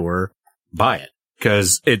game store, buy it,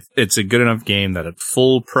 because it's a good enough game that at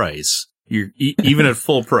full price, even at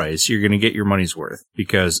full price, you're going to get your money's worth,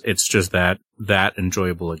 because it's just that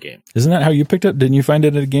enjoyable a game. Isn't that how you picked it? Didn't you find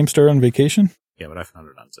it at a game store on vacation? Yeah, but I found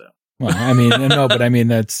it on sale. Well, I mean, no, but I mean,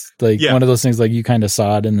 that's like one of those things, like you kind of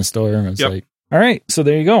saw it in the store and it's like, all right, so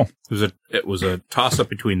there you go. It was a toss up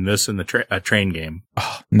between this and a train game.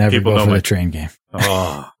 Oh, never People go for the train game.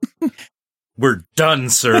 Oh, we're done,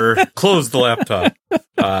 sir. Close the laptop.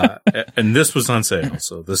 And this was on sale,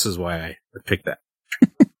 so this is why I picked that.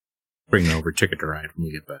 Bring it over Ticket to Ride when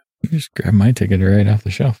you get back. You just grab my Ticket to Ride off the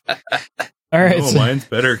shelf. All right. No, mine's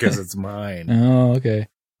better because it's mine. Oh, okay.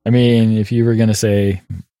 I mean, if you were going to say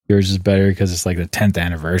yours is better because it's like the 10th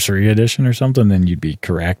anniversary edition or something, then you'd be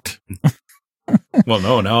correct. Well,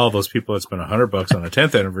 no, now all those people that spent $100 on a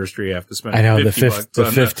 10th anniversary have to spend I know, $50 the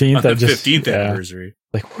 15th, on the 15th anniversary.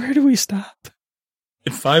 Like, where do we stop?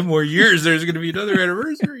 In 5 more years, there's going to be another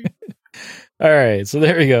anniversary. All right, so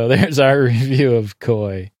there we go. There's our review of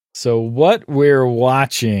Koi. So what we're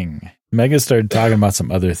watching, Megan started talking about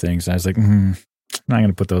some other things, and I was like, I'm not going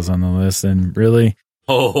to put those on the list. And really,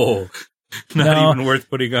 not even worth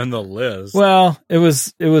putting on the list. Well, it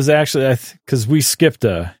was actually because we skipped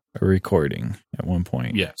a recording at one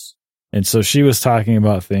point. Yes, and so she was talking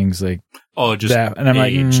about things like just that, and I'm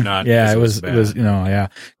age, like, not it was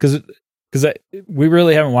because we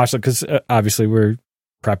really haven't watched it because obviously we're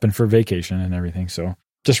prepping for vacation and everything. So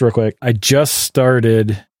just real quick, I just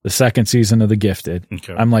started the second season of The Gifted.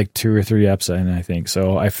 Okay. I'm like 2 or 3 episodes in, I think.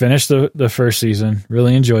 So I finished the first season,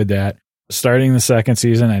 really enjoyed that. Starting the second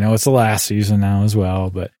season, I know it's the last season now as well,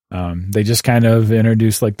 but they just kind of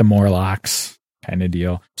introduced like the Morlocks kind of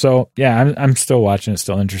deal. So yeah, I'm still watching it,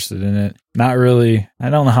 still interested in it. Not really, I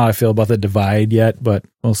don't know how I feel about the Divide yet, but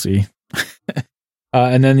we'll see.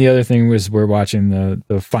 And then the other thing was we're watching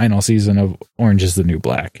the final season of Orange is the New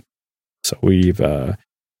Black. So we've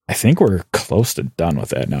I think we're close to done with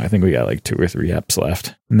that now. I think we got like 2 or 3 eps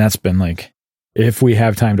left. And that's been like, if we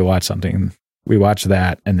have time to watch something, we watch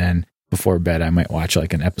that. And then before bed, I might watch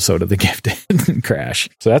like an episode of The Gifted and crash.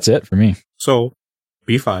 So that's it for me. So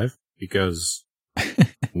B5, because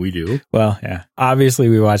we do. Well, yeah. Obviously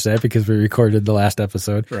we watched that because we recorded the last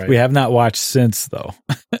episode. Right. We have not watched since though.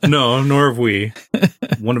 No, nor have we.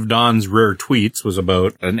 One of Don's rare tweets was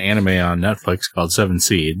about an anime on Netflix called Seven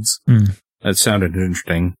Seeds. That sounded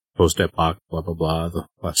interesting. Post-epoch, blah, blah, blah, the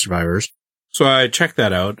last survivors. So I checked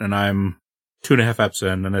that out, and I'm 2.5 eps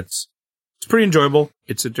in, and it's pretty enjoyable.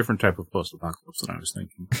 It's a different type of post-apocalypse than I was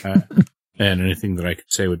thinking. And anything that I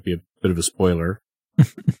could say would be a bit of a spoiler.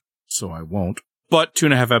 So I won't. But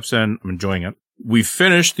 2.5 eps in, I'm enjoying it. We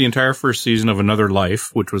finished the entire first season of Another Life,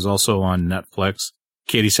 which was also on Netflix.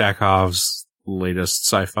 Katie Sackhoff's latest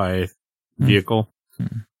sci-fi vehicle.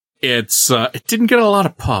 It didn't get a lot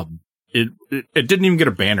of pub. It didn't even get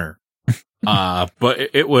a banner. But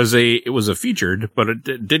it was a featured, but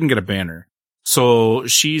it didn't get a banner. So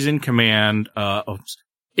she's in command.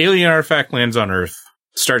 Alien artifact lands on Earth,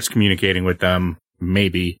 starts communicating with them,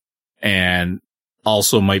 maybe, and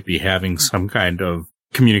also might be having some kind of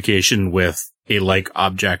communication with a like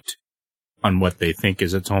object on what they think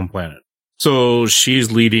is its home planet. So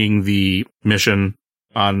she's leading the mission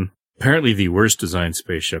on apparently the worst designed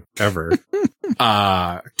spaceship ever,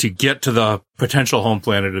 to get to the potential home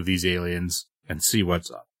planet of these aliens and see what's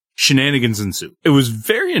up. Shenanigans ensue. It was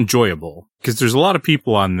very enjoyable because there's a lot of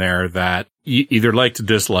people on there that you either like to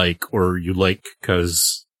dislike or you like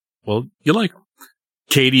because, well, you like them.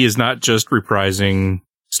 Katie is not just reprising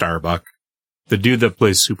Starbuck. The dude that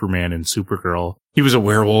plays Superman in Supergirl, he was a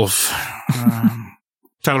werewolf.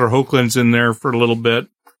 Tyler Hoechlin's in there for a little bit.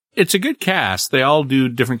 It's a good cast. They all do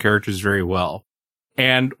different characters very well.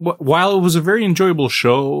 And while it was a very enjoyable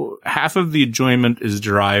show, half of the enjoyment is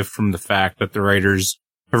derived from the fact that the writers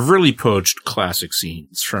have really poached classic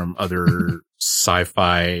scenes from other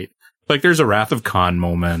sci-fi. Like there's a Wrath of Khan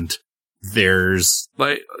moment. There's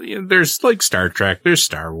like Star Trek. There's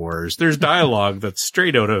Star Wars. There's dialogue that's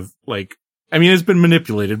straight out of it's been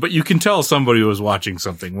manipulated, but you can tell somebody was watching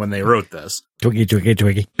something when they wrote this.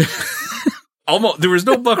 Twiggy. Almost, there was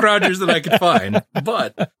no Buck Rogers that I could find,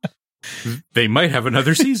 but they might have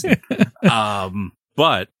another season.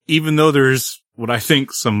 But even though there's what I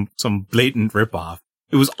think some blatant ripoff,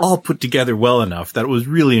 it was all put together well enough that it was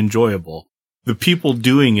really enjoyable. The people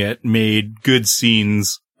doing it made good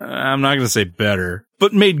scenes. I'm not going to say better,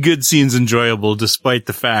 but made good scenes enjoyable despite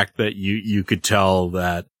the fact that you could tell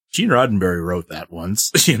that Gene Roddenberry wrote that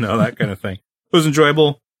once, that kind of thing. It was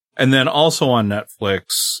enjoyable. And then also on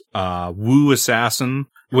Netflix, Wu Assassin,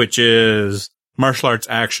 which is martial arts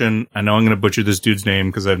action. I know I'm going to butcher this dude's name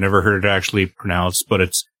because I've never heard it actually pronounced, but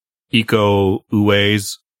it's Iko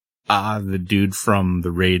Uwais, the dude from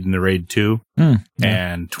The Raid and The Raid 2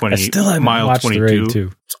 and 20 Mile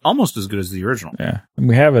 22. It's almost as good as the original. Yeah. And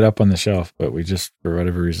we have it up on the shelf, but we just, for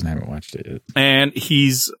whatever reason, haven't watched it. And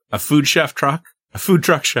he's a food truck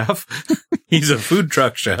chef. He's a food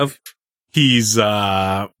truck chef. He's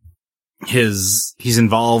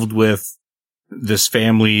involved with this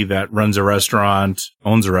family that owns a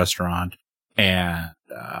restaurant, and,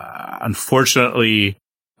 unfortunately,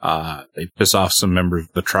 they piss off some members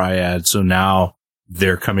of the triad. So now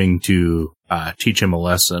they're coming to, teach him a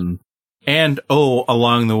lesson. And,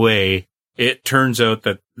 along the way, it turns out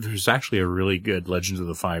that there's actually a really good Legends of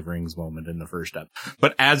the Five Rings moment in the first step.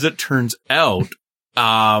 But as it turns out,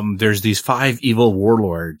 there's these 5 evil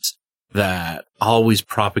warlords that always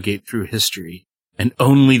propagate through history, and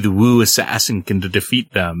only the Wu assassin can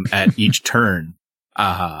defeat them at each turn.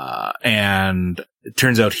 And it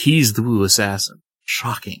turns out he's the Wu assassin.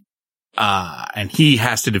 Shocking. And he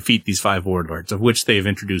has to defeat these 5 warlords, of which they've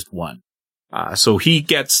introduced one. So he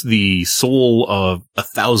gets the soul of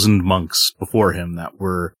 1,000 monks before him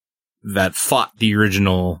that fought the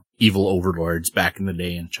original evil overlords back in the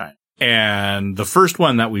day in China. And the first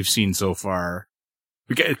one that we've seen so far,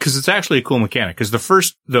 because it's actually a cool mechanic, because the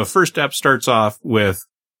first step starts off with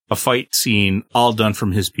a fight scene all done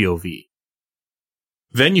from his POV.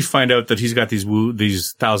 Then you find out that he's got these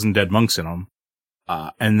 1,000 dead monks in him.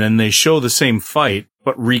 And then they show the same fight,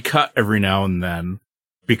 but recut every now and then,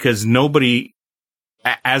 because nobody,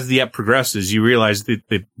 as the app progresses, you realize that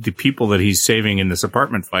the people that he's saving in this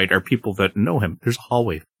apartment fight are people that know him. There's a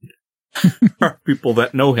hallway. There are people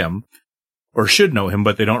that know him or should know him,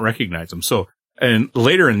 but they don't recognize him. So, and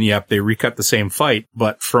later in the app, they recut the same fight,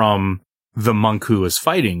 but from the monk who is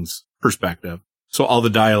fighting's perspective. So all the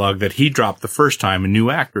dialogue that he dropped the first time, a new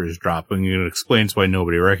actor is dropping, and it explains why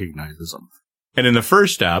nobody recognizes him. And in the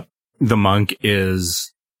first step, the monk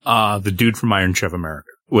is the dude from Iron Chef America,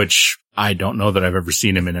 which I don't know that I've ever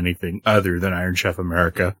seen him in anything other than Iron Chef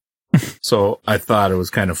America. So I thought it was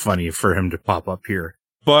kind of funny for him to pop up here.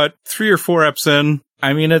 But 3 or 4 eps in,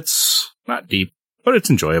 it's not deep, but it's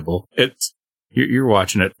enjoyable. You're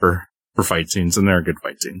watching it for fight scenes, and they're good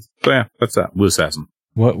fight scenes. So yeah, that's that. Wu Assassin.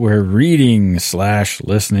 What we're reading /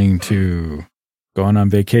 listening to. Going on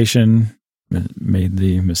vacation, made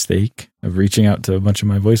the mistake of reaching out to a bunch of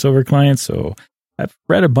my voiceover clients. So I've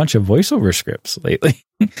read a bunch of voiceover scripts lately.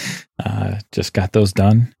 Just got those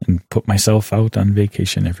done and put myself out on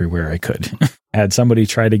vacation everywhere I could. Had somebody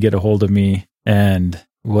try to get a hold of me and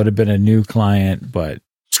would have been a new client, but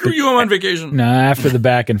screw you, I'm on vacation. No, after the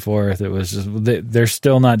back and forth, it was just, they're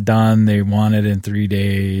still not done. They want it in 3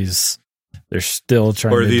 days. They're still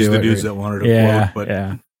trying to do it. Or these the dudes that wanted to quote,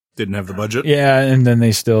 but didn't have the budget? Yeah, and then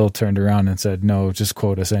they still turned around and said, no, just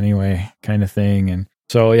quote us anyway, kind of thing. And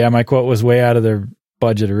so, yeah, my quote was way out of their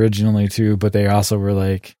budget originally, too, but they also were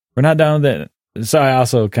like, we're not down with it. So I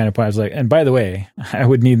also kind of was like, and by the way, I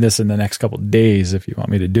would need this in the next couple of days if you want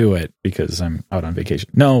me to do it because I'm out on vacation.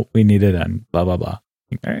 No, we need it on blah, blah, blah.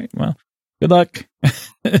 All right, well, good luck.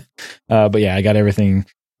 But yeah, I got everything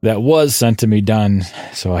that was sent to me done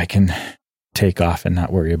so I can take off and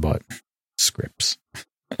not worry about scripts.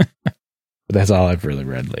 But But that's all I've really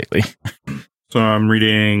read lately. So I'm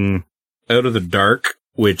reading Out of the Dark,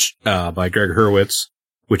 which by Greg Hurwitz,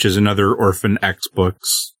 which is another Orphan X book.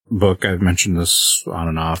 I've mentioned this on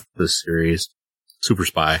and off, this series, Super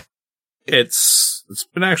Spy. It's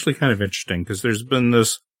been actually kind of interesting because there's been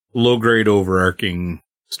this low-grade overarching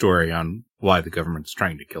story on why the government's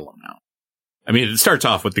trying to kill him now. I mean, it starts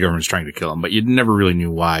off with the government's trying to kill him, but you never really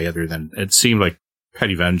knew why other than it seemed like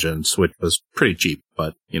petty vengeance, which was pretty cheap,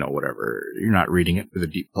 but whatever. You're not reading it for the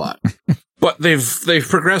deep plot. But they've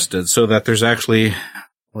progressed it so that there's actually,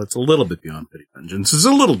 well, it's a little bit beyond petty vengeance. It's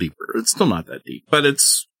a little deeper. It's still not that deep, but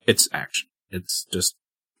it's action. It's just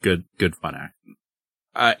good fun action.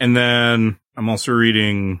 And then I'm also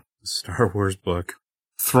reading a Star Wars book,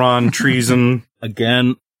 Thrawn Treason.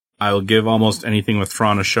 Again, I will give almost anything with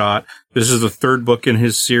Thrawn a shot. This is the third book in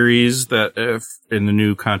his series that in the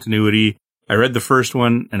new continuity. I read the first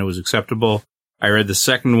one and it was acceptable. I read the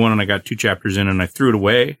second one and I got 2 chapters in and I threw it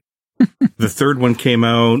away. The third one came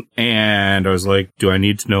out and I was like, do I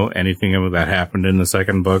need to know anything that happened in the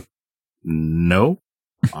second book? No.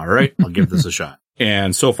 All right. I'll give this a shot.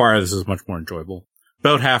 And so far, this is much more enjoyable.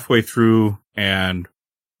 About halfway through and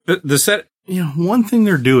the set, one thing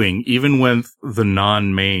they're doing, even with the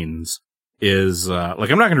non-mains is, I'm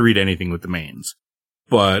not going to read anything with the mains,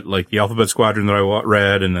 but like the Alphabet Squadron that I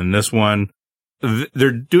read and then this one, they're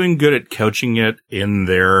doing good at couching it in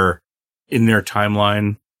their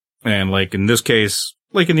timeline. And like in this case,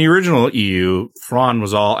 like in the original EU, Thrawn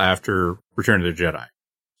was all after Return of the Jedi.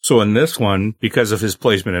 So in this one, because of his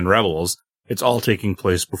placement in Rebels, it's all taking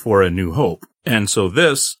place before A New Hope. And so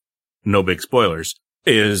this, no big spoilers,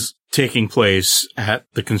 is taking place at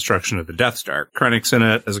the construction of the Death Star. Krennic's in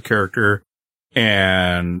it as a character,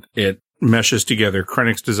 and it meshes together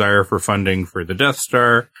Krennic's desire for funding for the Death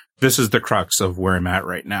Star. This is the crux of where I'm at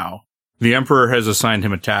right now. The Emperor has assigned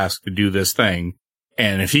him a task to do this thing,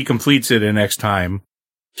 and if he completes it in X time,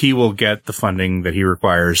 he will get the funding that he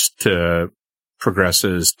requires to progress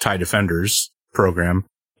his TIE Defenders program.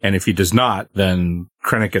 And if he does not, then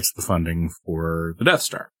Krennic gets the funding for the Death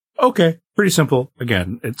Star. Okay, pretty simple.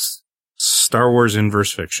 Again, it's Star Wars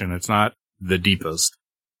inverse fiction. It's not the deepest,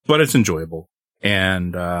 but it's enjoyable.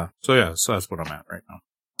 And so that's what I'm at right now.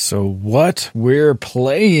 So what we're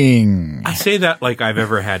playing. I say that like I've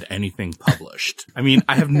ever had anything published. I mean,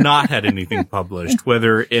 I have not had anything published,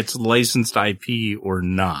 whether it's licensed IP or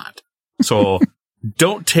not. So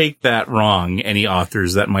don't take that wrong, any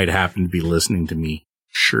authors that might happen to be listening to me.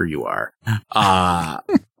 Sure you are.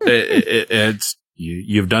 It's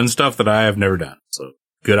you've done stuff that I have never done. So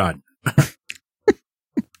good on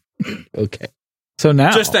you. Okay. So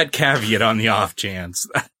now just that caveat on the off chance.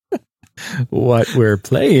 What we're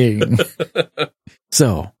playing.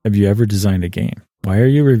 So, have you ever designed a game? Why are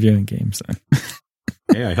you reviewing games then?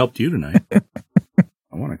 Hey, I helped you tonight. I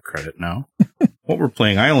want a credit now. What we're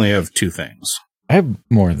playing, I only have 2 things. I have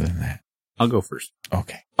more than that. I'll go first.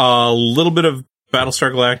 Okay. A little bit of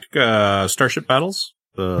Battlestar Galactica Starship Battles,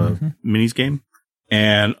 the minis game,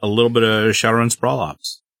 and a little bit of Shadowrun Sprawl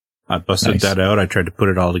Ops. I busted that out. I tried to put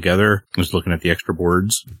it all together. I was looking at the extra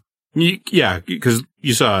boards. Yeah, because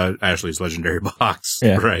you saw Ashley's legendary box,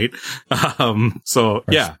 right?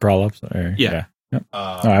 Sprawl Ops. Yeah. Yep.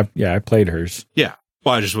 I played hers. Yeah.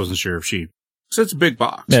 Well, I just wasn't sure if she, because it's a big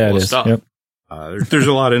box. Yeah, it is. Stuff. Yep. There's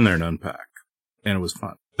a lot in there to unpack, and it was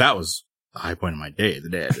fun. That was the high point of my day, the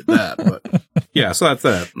day I did that. But yeah, so that's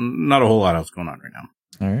that. Not a whole lot else going on right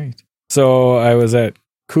now. All right. So I was at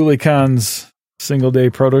CooleyCon's single day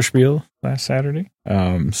proto spiel last Saturday.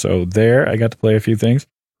 So there I got to play a few things.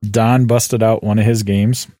 Don busted out one of his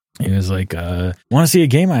games. He was like, want to see a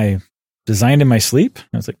game I designed in my sleep?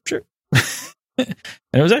 I was like, sure. And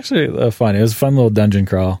it was actually fun. It was a fun little dungeon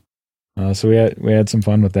crawl. So we had some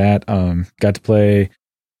fun with that. Got to play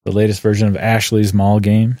the latest version of Ashley's Mall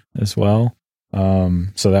game as well.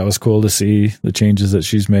 So that was cool to see the changes that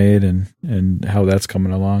she's made and how that's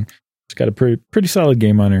coming along. She's got a pretty solid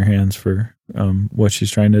game on her hands for what she's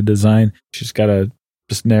trying to design. She's got to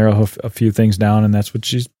just narrow a few things down, and that's what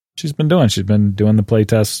she's been doing. She's been doing the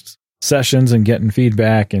playtest sessions and getting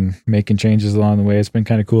feedback and making changes along the way. It's been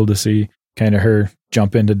kind of cool to see kind of her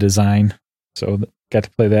jump into design. So got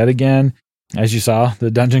to play that again. As you saw,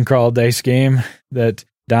 the Dungeon Crawl dice game that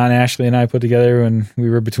Don, Ashley, and I put together when we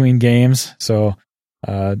were between games. So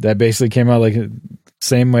that basically came out like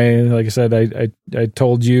same way. Like I said, I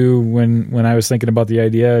told you when I was thinking about the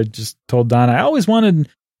idea, I just told Don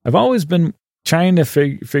I've always been trying to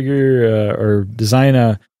figure or design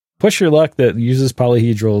a push your luck that uses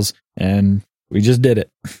polyhedrals, and we just did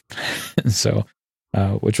it. So,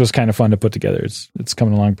 which was kind of fun to put together. It's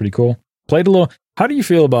coming along pretty cool. Played a little. How do you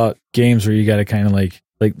feel about games where you got to kind of like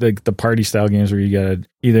the party style games where you got to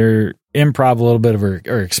either improv a little bit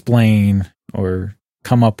or explain or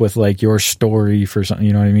come up with like your story for something?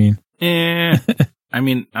 You know what I mean? I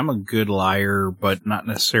mean, I'm a good liar, but not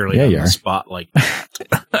necessarily on the spot like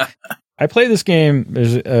that. I play this game.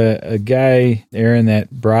 There's a guy, Aaron,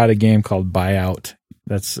 that brought a game called Buyout.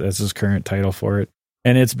 That's his current title for it.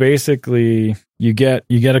 And it's basically you get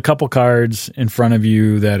a couple cards in front of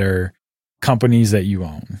you that are companies that you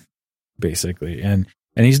own, basically. And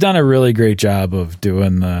he's done a really great job of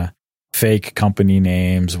doing the fake company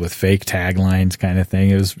names with fake taglines kind of thing.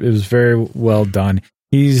 It was very well done.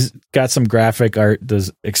 He's got some graphic art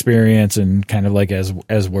does experience and kind of like as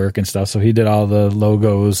work and stuff. So he did all the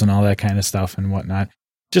logos and all that kind of stuff and whatnot.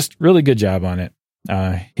 Just really good job on it.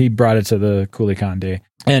 He brought it to the CooleyCon day.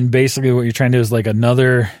 And basically what you're trying to do is like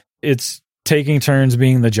it's taking turns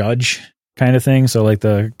being the judge kind of thing. So like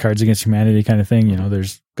the Cards Against Humanity kind of thing, you know,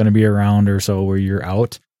 there's going to be a round or so where you're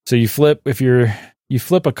out. So you flip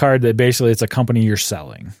a card that basically it's a company you're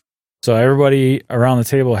selling. So everybody around the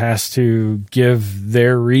table has to give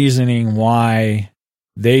their reasoning why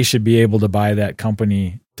they should be able to buy that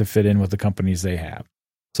company to fit in with the companies they have.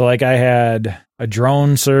 So like I had a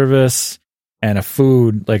drone service and a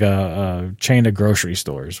food, like a chain of grocery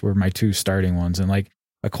stores were my two starting ones. And like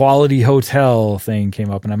a quality hotel thing came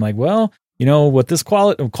up and I'm like, well, you know what this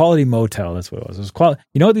quality motel, that's what it was. It was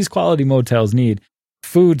you know what these quality motels need?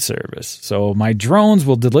 Food service. So my drones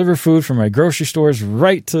will deliver food from my grocery stores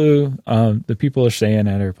right to the people who are staying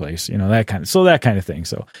at our place. You know, that kind of thing.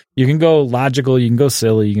 So you can go logical, you can go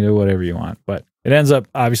silly, you can do whatever you want, but it ends up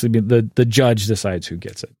obviously being the judge decides who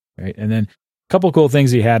gets it, right? And then a couple cool things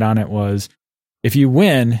he had on it was if you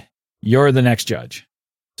win, you're the next judge.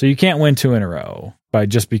 So you can't win two in a row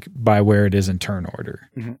by where it is in turn order.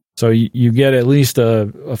 Mm-hmm. So you get at least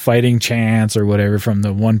a fighting chance or whatever from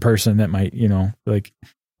the one person that might, you know, like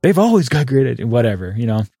they've always got great at whatever, you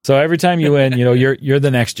know. So every time you win, you know, you're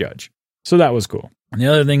the next judge. So that was cool. And the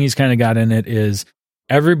other thing he's kind of got in it is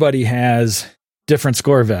everybody has different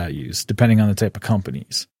score values depending on the type of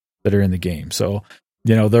companies that are in the game. So,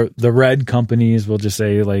 you know, the red companies will just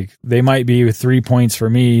say like they might be 3 points for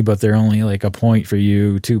me, but they're only like a point for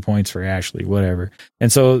you, 2 points for Ashley, whatever.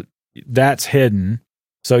 And so that's hidden.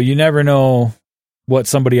 So you never know what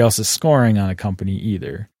somebody else is scoring on a company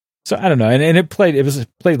either. So I don't know. And it was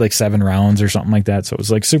played like 7 rounds or something like that. So it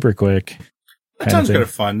was like super quick. That sounds kind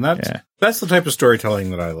of fun. That's the type of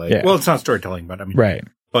storytelling that I like. Yeah. Well, it's not storytelling, but I mean, right.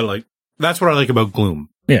 But like, that's what I like about Gloom.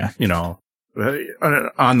 Yeah. You know,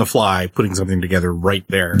 on the fly, putting something together right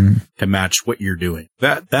there to match what you're doing.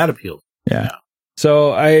 That appeals. Yeah.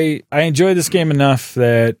 So I enjoyed this game enough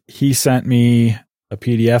that he sent me a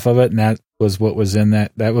PDF of it, and that was what was in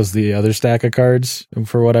that. That was the other stack of cards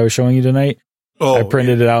for what I was showing you tonight. Oh, I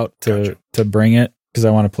printed it out to bring it because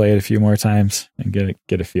I want to play it a few more times and get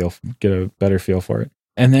a better feel for it.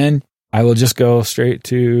 And then I will just go straight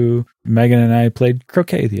to Megan and I played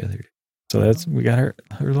croquet the other day. So we got her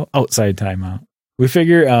little outside time out. We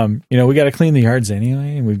figure, you know, we got to clean the yards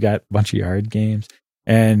anyway, and we've got a bunch of yard games,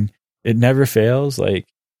 and it never fails. Like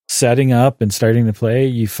setting up and starting to play,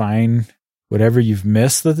 you find whatever you've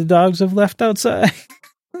missed that the dogs have left outside.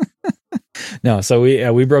 No, so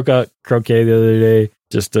we broke out croquet the other day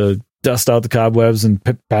just to dust out the cobwebs and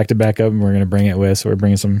packed it back up, and we're going to bring it with. So we're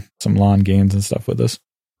bringing some lawn games and stuff with us.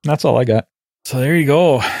 That's all I got. So there you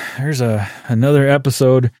go. There's another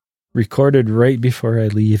episode recorded right before I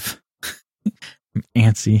leave. I'm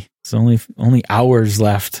antsy. It's only hours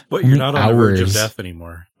left. But you're not on the verge of death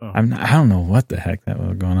anymore. Oh. I don't know what the heck that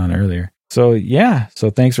was going on earlier. So yeah. So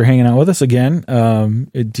thanks for hanging out with us again.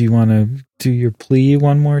 Do you want to do your plea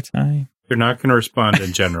one more time? They're not going to respond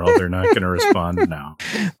in general. They're not going to respond now.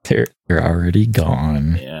 They're already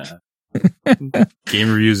gone. Yeah.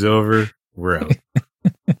 Game review's over. We're out.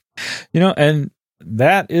 You know, and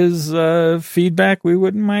that is feedback we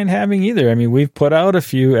wouldn't mind having either. I mean, we've put out a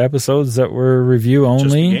few episodes that were review only.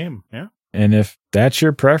 Just a game, yeah. And if that's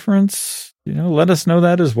your preference, you know, let us know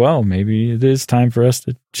that as well. Maybe it is time for us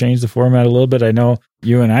to change the format a little bit. I know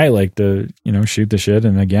you and I like to, you know, shoot the shit.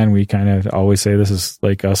 And again, we kind of always say this is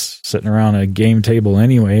like us sitting around a game table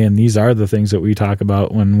anyway. And these are the things that we talk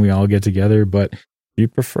about when we all get together. But if you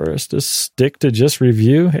prefer us to stick to just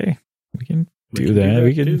review, hey, we can do that.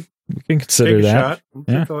 We can consider that.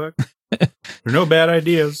 Yeah. There are no bad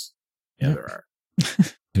ideas. Yeah, there are.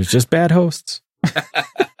 There's just bad hosts.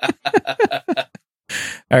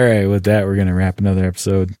 All right, with that, we're going to wrap another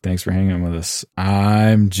episode. Thanks for hanging with us.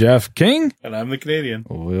 I'm Jeff King. And I'm the Canadian.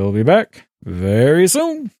 We'll be back very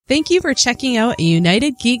soon. Thank you for checking out a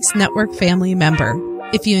United Geeks Network family member.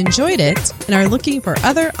 If you enjoyed it and are looking for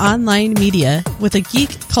other online media with a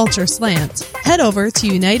geek culture slant, head over to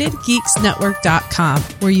UnitedGeeksNetwork.com,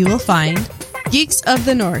 where you will find Geeks of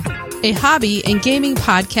the North, a hobby and gaming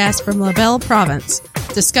podcast from La Belle Province,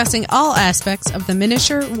 discussing all aspects of the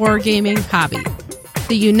miniature wargaming hobby.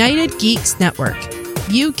 The United Geeks Network.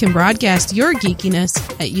 You can broadcast your geekiness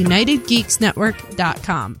at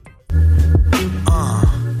UnitedGeeksNetwork.com.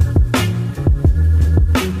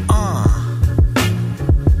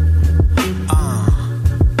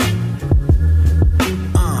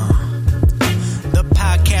 The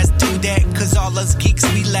podcast do that, cause all us geeks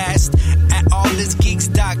we last. At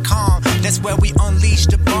allusgeeks.com, that's where we unleash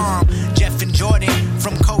the bomb. Jeff and Jordan,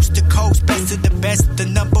 from coast to coast, best of the best, the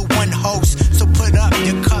number one host. So put up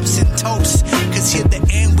your cups and toast, cause here the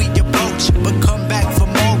end we approach. But come back for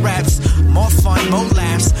more raps, more fun, more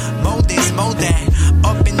laughs, more this, more that.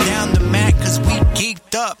 Up and down the mat, cause we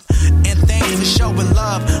geeked up. And thanks for showing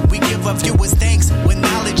love. We give our viewers thanks with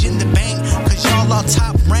knowledge in the bank, cause y'all are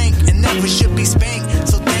top rank and never should be spanked.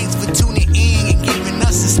 So thanks for tuning in and giving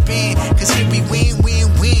us a spin, cause here we win, win,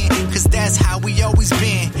 win, cause that's how we always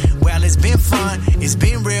been. Well, it's been fun, it's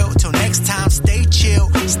been real. Till next time, stay chill,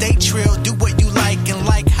 stay trill, do what you like and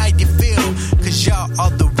like how you feel, cause y'all are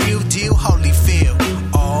the real deal, Holyfield.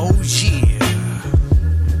 Oh yeah.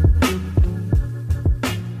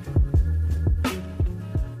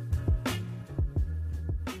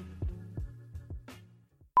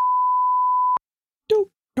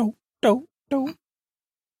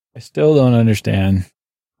 I still don't understand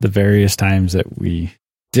the various times that we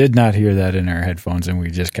did not hear that in our headphones and we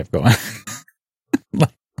just kept going.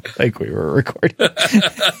 like we were recording.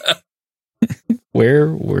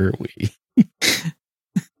 Where were we?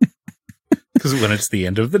 Because when it's the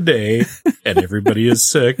end of the day and everybody is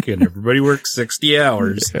sick and everybody works 60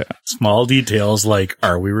 hours, small details like,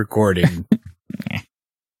 are we recording?